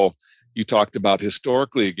people. You talked about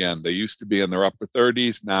historically, again, they used to be in their upper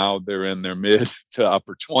 30s. Now they're in their mid to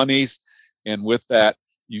upper 20s. And with that,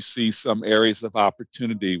 you see some areas of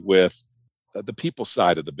opportunity with the people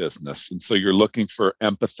side of the business. And so you're looking for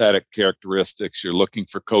empathetic characteristics. You're looking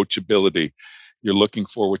for coachability. You're looking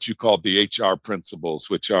for what you call the HR principles,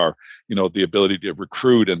 which are, the ability to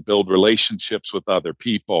recruit and build relationships with other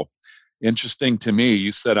people. Interesting to me,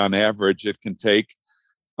 you said on average it can take,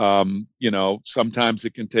 sometimes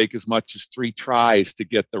it can take as much as 3 tries to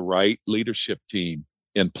get the right leadership team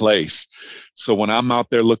in place. So when I'm out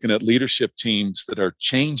there looking at leadership teams that are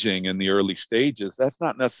changing in the early stages, that's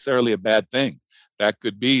not necessarily a bad thing. That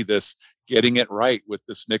could be this getting it right with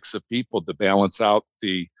this mix of people to balance out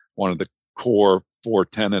one of the core 4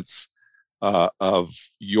 tenets of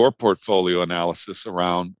your portfolio analysis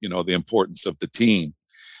around, the importance of the team.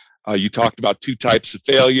 You talked about 2 types of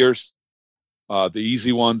failures. The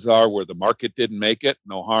easy ones are where the market didn't make it,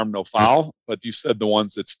 no harm, no foul. But you said the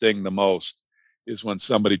ones that sting the most is when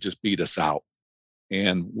somebody just beat us out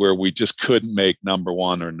and where we just couldn't make number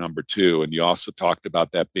 1 or number 2. And you also talked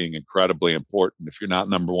about that being incredibly important. If you're not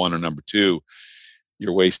number 1 or number 2,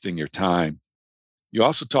 you're wasting your time. You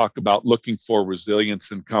also talked about looking for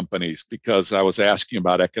resilience in companies, because I was asking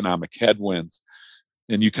about economic headwinds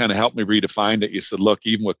and you kind of helped me redefine it. You said, look,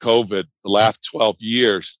 even with COVID, the last 12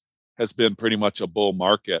 years has been pretty much a bull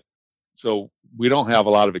market. So we don't have a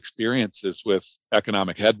lot of experiences with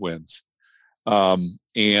economic headwinds.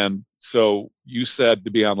 And so you said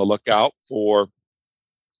to be on the lookout for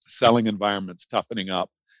selling environments toughening up,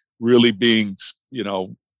 really being,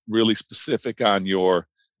 really specific on your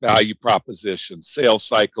value proposition. Sales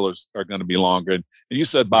cycles are going to be longer. And you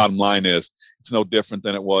said bottom line is it's no different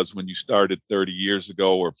than it was when you started 30 years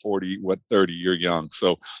ago or 40, 30, you're young.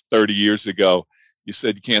 So 30 years ago, you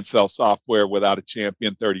said you can't sell software without a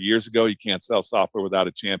champion 30 years ago. You can't sell software without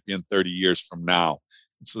a champion 30 years from now.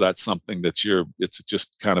 So that's something that it's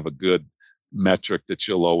just kind of a good metric that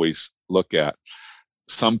you'll always look at.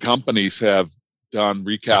 Some companies have done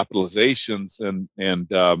recapitalizations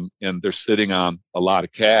and they're sitting on a lot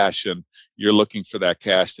of cash, and you're looking for that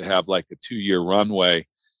cash to have like a 2-year runway.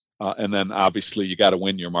 And then obviously you got to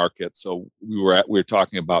win your market. So we were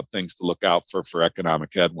talking about things to look out for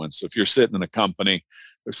economic headwinds. So if you're sitting in a company,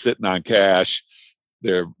 they're sitting on cash,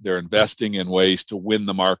 they're investing in ways to win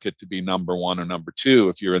the market to be number 1 or number 2.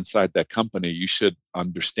 If you're inside that company, you should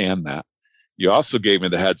understand that. You also gave me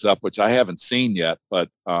the heads up, which I haven't seen yet, but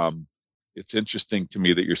it's interesting to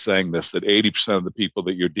me that you're saying this, that 80% of the people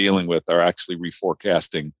that you're dealing with are actually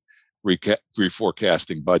reforecasting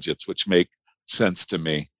budgets, which make sense to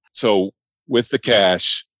me. So with the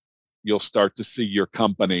cash, you'll start to see your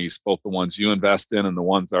companies, both the ones you invest in and the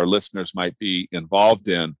ones our listeners might be involved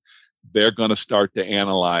in, they're going to start to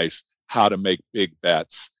analyze how to make big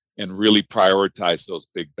bets and really prioritize those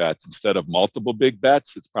big bets. Instead of multiple big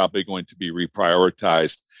bets, it's probably going to be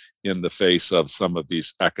reprioritized in the face of some of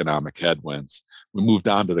these economic headwinds. We moved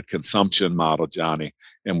on to the consumption model, Johnny,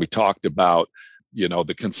 and we talked about,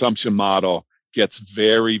 the consumption model gets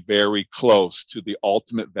very, very close to the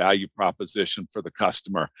ultimate value proposition for the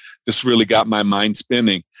customer. This really got my mind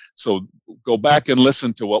spinning. So go back and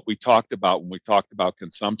listen to what we talked about when we talked about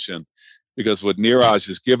consumption, because what Neeraj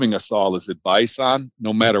is giving us all is advice on,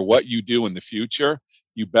 no matter what you do in the future,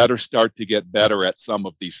 you better start to get better at some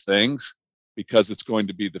of these things, because it's going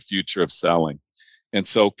to be the future of selling. And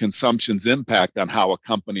so consumption's impact on how a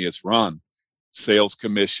company is run, sales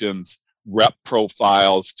commissions, rep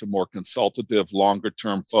profiles to more consultative, longer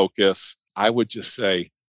term focus, I would just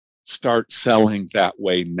say start selling that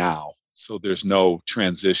way now. So there's no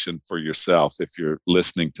transition for yourself if you're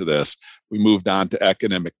listening to this. We moved on to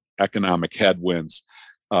economic headwinds.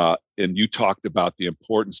 And you talked about the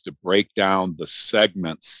importance to break down the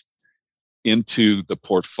segments into the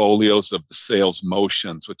portfolios of the sales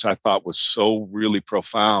motions, which I thought was so really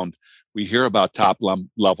profound. We hear about top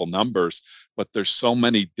level numbers, but there's so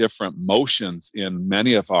many different motions in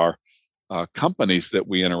many of our companies that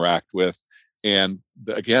we interact with. And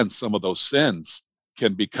again, some of those sins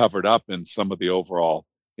can be covered up in some of the overall,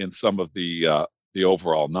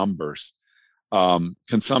 overall numbers.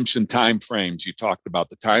 Consumption timeframes, you talked about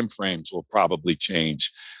the timeframes will probably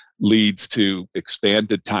change, leads to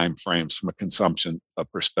expanded timeframes from a consumption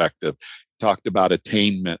perspective. Talked about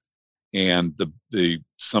attainment and the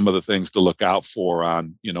some of the things to look out for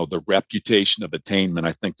on, the reputation of attainment.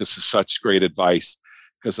 I think this is such great advice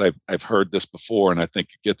because I've heard this before and I think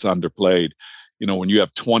it gets underplayed. When you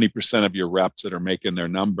have 20% of your reps that are making their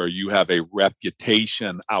number, you have a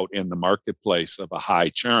reputation out in the marketplace of a high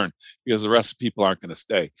churn because the rest of the people aren't going to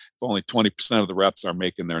stay. If only 20% of the reps are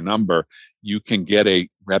making their number, you can get a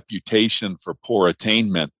reputation for poor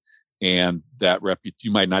attainment. And that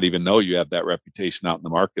you might not even know you have that reputation out in the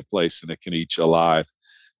marketplace, and it can eat you alive.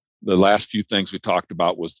 The last few things we talked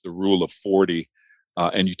about was the rule of 40.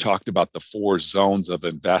 And you talked about the 4 zones of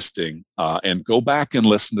investing. And go back and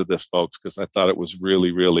listen to this, folks, because I thought it was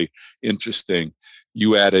really, really interesting.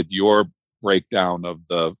 You added your breakdown of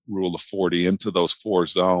the rule of 40 into those 4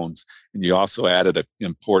 zones. And you also added an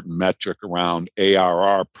important metric around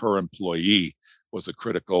ARR per employee was a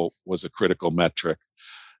critical metric.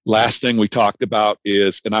 Last thing we talked about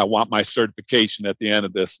is, and I want my certification at the end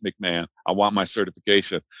of this, McMahon. I want my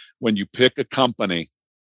certification. When you pick a company,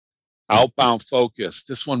 outbound focus.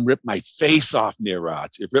 This one ripped my face off,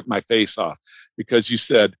 Neeraj. It ripped my face off because you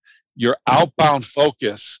said your outbound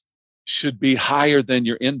focus should be higher than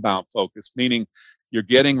your inbound focus, meaning you're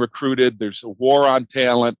getting recruited. There's a war on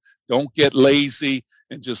talent. Don't get lazy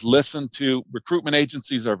and just listen to recruitment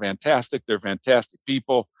agencies are fantastic. They're fantastic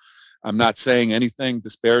people. I'm not saying anything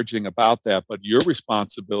disparaging about that, but your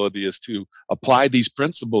responsibility is to apply these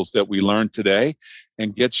principles that we learned today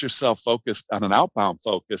and get yourself focused on an outbound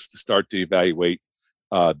focus to start to evaluate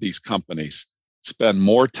these companies. Spend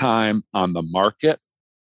more time on the market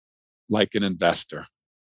like an investor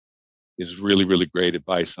is really, really great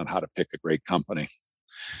advice on how to pick a great company.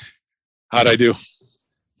 How'd I do?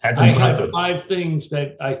 That's impressive. I have 5 things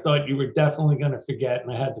that I thought you were definitely going to forget,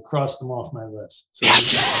 and I had to cross them off my list. So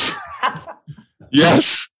yes.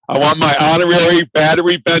 Yes. I want my honorary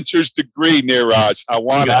Battery Ventures degree, Neeraj. I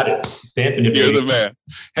want it. Stamping it. You're the man.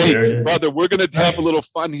 Hey, brother, we're going to have a little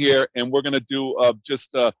fun here, and we're going to do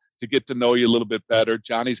just to get to know you a little bit better.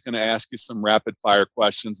 Johnny's going to ask you some rapid fire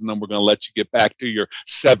questions, and then we're going to let you get back to your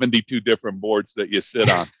 72 different boards that you sit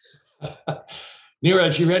on.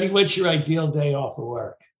 Neeraj, you ready? What's your ideal day off of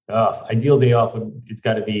work? Ideal day off, it's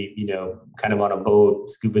got to be, kind of on a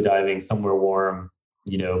boat, scuba diving, somewhere warm,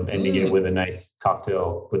 ending it with a nice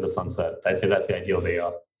cocktail with the sunset. I'd say that's the ideal day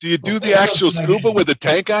off. Do you do the actual scuba with a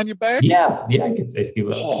tank on your back? Yeah, I could say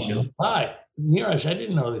scuba. Hi, Neeraj, I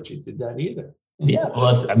didn't know that you did that either. Yeah,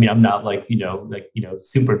 well, I'm not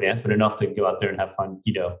super advanced, but enough to go out there and have fun,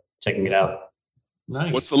 checking it out.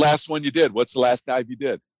 Nice. What's the last one you did? What's the last dive you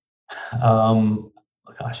did?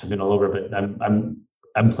 Gosh, I've been all over, but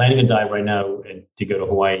I'm planning a dive right now to go to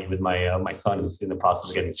Hawaii with my son who's in the process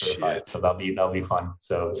of getting certified. So that'll be fun.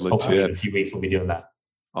 So hopefully in a few weeks we'll be doing that.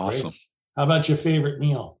 Awesome. Great. How about your favorite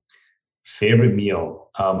meal? Favorite meal.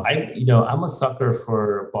 I'm a sucker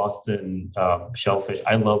for Boston shellfish.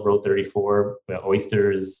 I love Row 34,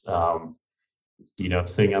 oysters.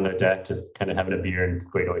 Sitting on the deck, just kind of having a beer and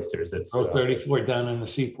great oysters. It's Row 34 down in the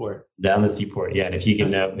seaport. Down the seaport, yeah. And if you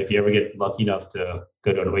can, if you ever get lucky enough to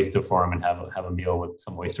go to an oyster farm and have a meal with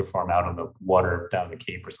some oyster farm out on the water down the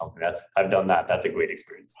Cape or something, I've done that. That's a great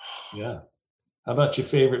experience. Yeah. How about your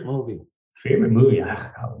favorite movie? Favorite movie?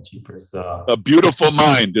 Jeepers. A Beautiful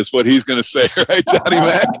Mind is what he's going to say, right, Johnny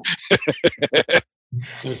Mac?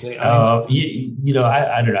 I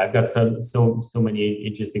don't know. I've got so many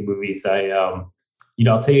interesting movies. I'll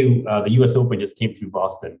tell you, the U.S. Open just came through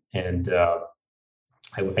Boston, and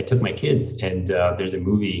I took my kids, and there's a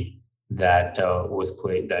movie that was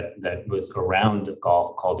played that was around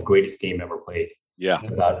golf called The Greatest Game Ever Played. Yeah, it's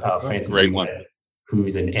about Francis great one.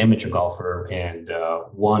 Who's an amateur golfer and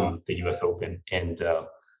won the U.S. Open. And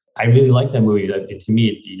I really like that movie. To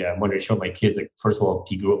me, I wanted to show my kids, like, first of all,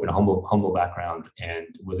 he grew up in a humble background and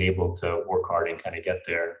was able to work hard and kind of get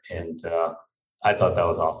there. And I thought that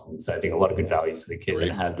was awesome. So I think a lot of good values to the kids,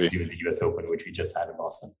 and it had to do with the U.S. Open, which we just had in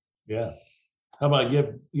Boston. Yeah. How about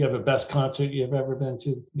you? You have a best concert you've ever been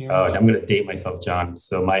to? I'm going to date myself, John.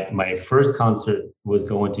 So my first concert was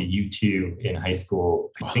going to U2 in high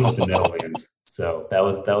school, I think, at the Meadowlands. So that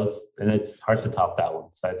was, and it's hard to top that one.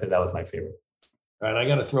 So I'd say that was my favorite. All right, I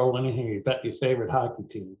got to throw one in here. You bet your favorite hockey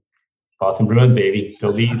team. Boston Bruins, baby.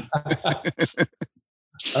 Go Bees.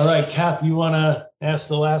 All right, Cap, you want to ask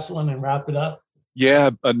the last one and wrap it up?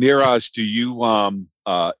 Yeah, Neeraj, do you,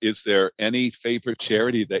 is there any favorite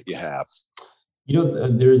charity that you have?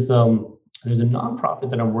 There's There's a nonprofit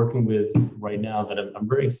that I'm working with right now that I'm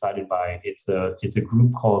very excited by. It's a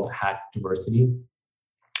group called Hack Diversity.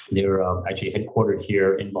 They're actually headquartered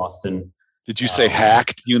here in Boston. Did you say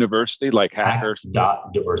hacked university, like hackers?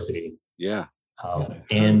 Diversity. Yeah.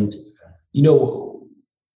 And, you know,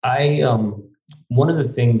 one of the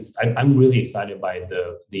things I'm really excited by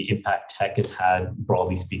the impact tech has had,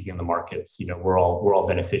 broadly speaking, in the markets. You know, we're all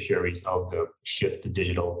beneficiaries of the shift to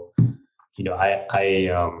digital. You know,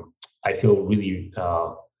 I feel really,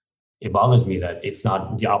 it bothers me that it's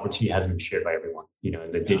not, the opportunity hasn't been shared by everyone. You know,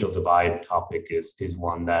 and the digital divide topic is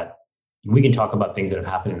one that we can talk about things that have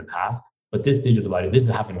happened in the past, but this digital divide, this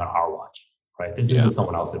is happening on our watch, right? This isn't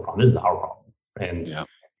someone else's problem. This is our problem.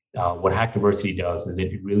 And what Hack Diversity does is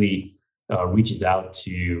it really reaches out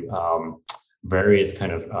to various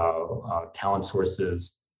kind of talent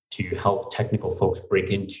sources to help technical folks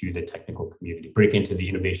break into the technical community, break into the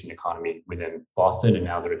innovation economy within Boston, and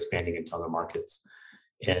now they're expanding into other markets.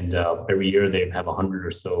 And every year they have 100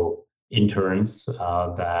 or so interns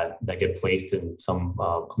that get placed in some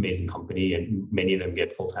amazing company, and many of them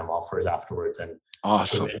get full-time offers afterwards. And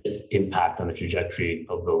awesome impact on the trajectory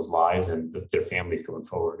of those lives and their families going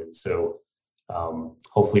forward. And so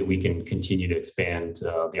hopefully we can continue to expand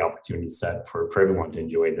the opportunity set for everyone to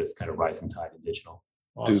enjoy this kind of rising tide in digital.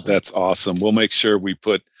 Awesome. Dude, that's awesome. We'll make sure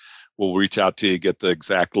we'll reach out to you, get the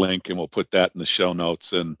exact link, and we'll put that in the show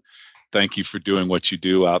notes. And thank you for doing what you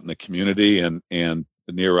do out in the community. And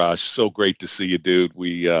Neeraj, so great to see you, dude.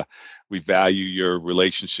 We value your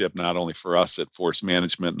relationship, not only for us at Force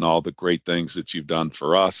Management and all the great things that you've done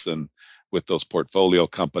for us and with those portfolio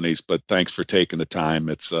companies, but thanks for taking the time.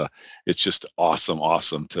 It's just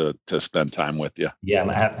awesome to spend time with you. Yeah, I'm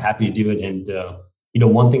happy to do it. And you know,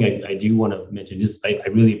 one thing I do want to mention is I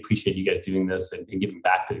really appreciate you guys doing this and giving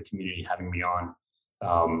back to the community, having me on.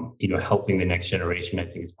 You know, helping the next generation, I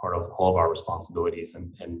think, is part of all of our responsibilities.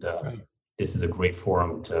 And right. This is a great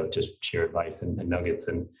forum to just share advice and nuggets.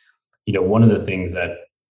 And, you know, one of the things that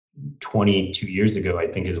 22 years ago, I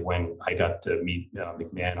think, is when I got to meet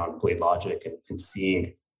McMahon on Blade Logic and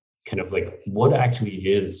seeing kind of like what actually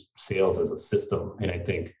is sales as a system. And I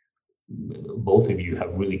think both of you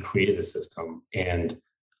have really created a system, and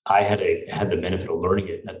I had the benefit of learning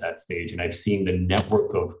it at that stage. And I've seen the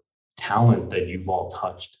network of talent that you've all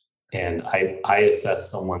touched. And I assess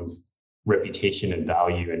someone's reputation and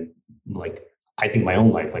value. And like, I think my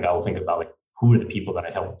own life, like I will think about like, who are the people that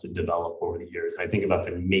I helped to develop over the years? I think about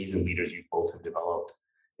the amazing leaders you both have developed.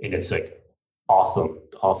 And it's like, awesome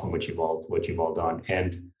what you've all done.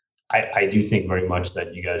 And I do think very much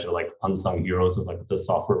that you guys are like unsung heroes of like the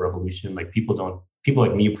software revolution. Like people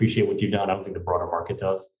like me appreciate what you've done. I don't think the broader market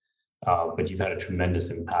does, but you've had a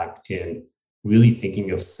tremendous impact in really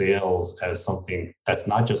thinking of sales as something that's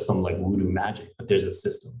not just some like voodoo magic, but there's a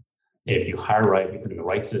system. And if you hire right, you put in the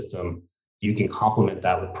right system, you can complement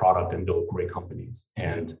that with product and build great companies.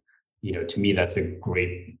 And, you know, to me, that's a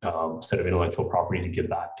great set of intellectual property to give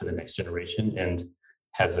back to the next generation, and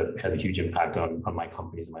has a huge impact on my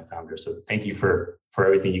companies and my founders. So thank you for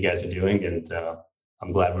everything you guys are doing. And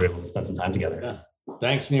I'm glad we're able to spend some time together. Yeah.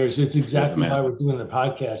 Thanks, Neeraj. It's exactly why we're doing the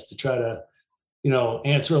podcast, to try to, you know,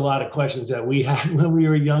 answer a lot of questions that we had when we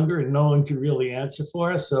were younger and no one could really answer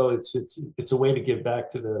for us. So it's a way to give back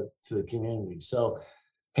to the community. So,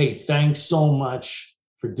 hey, thanks so much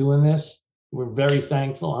for doing this. We're very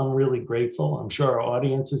thankful. I'm really grateful. I'm sure our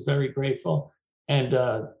audience is very grateful. And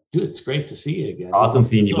dude, it's great to see you again. Awesome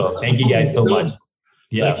seeing you both. Thank you guys so much.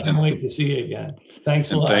 Yeah, I can't wait to see you again.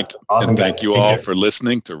 Thanks a lot. Thank you all for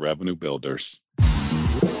listening to Revenue Builders.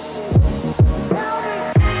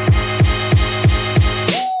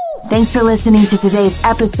 Thanks for listening to today's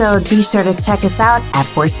episode. Be sure to check us out at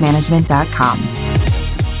forcemanagement.com.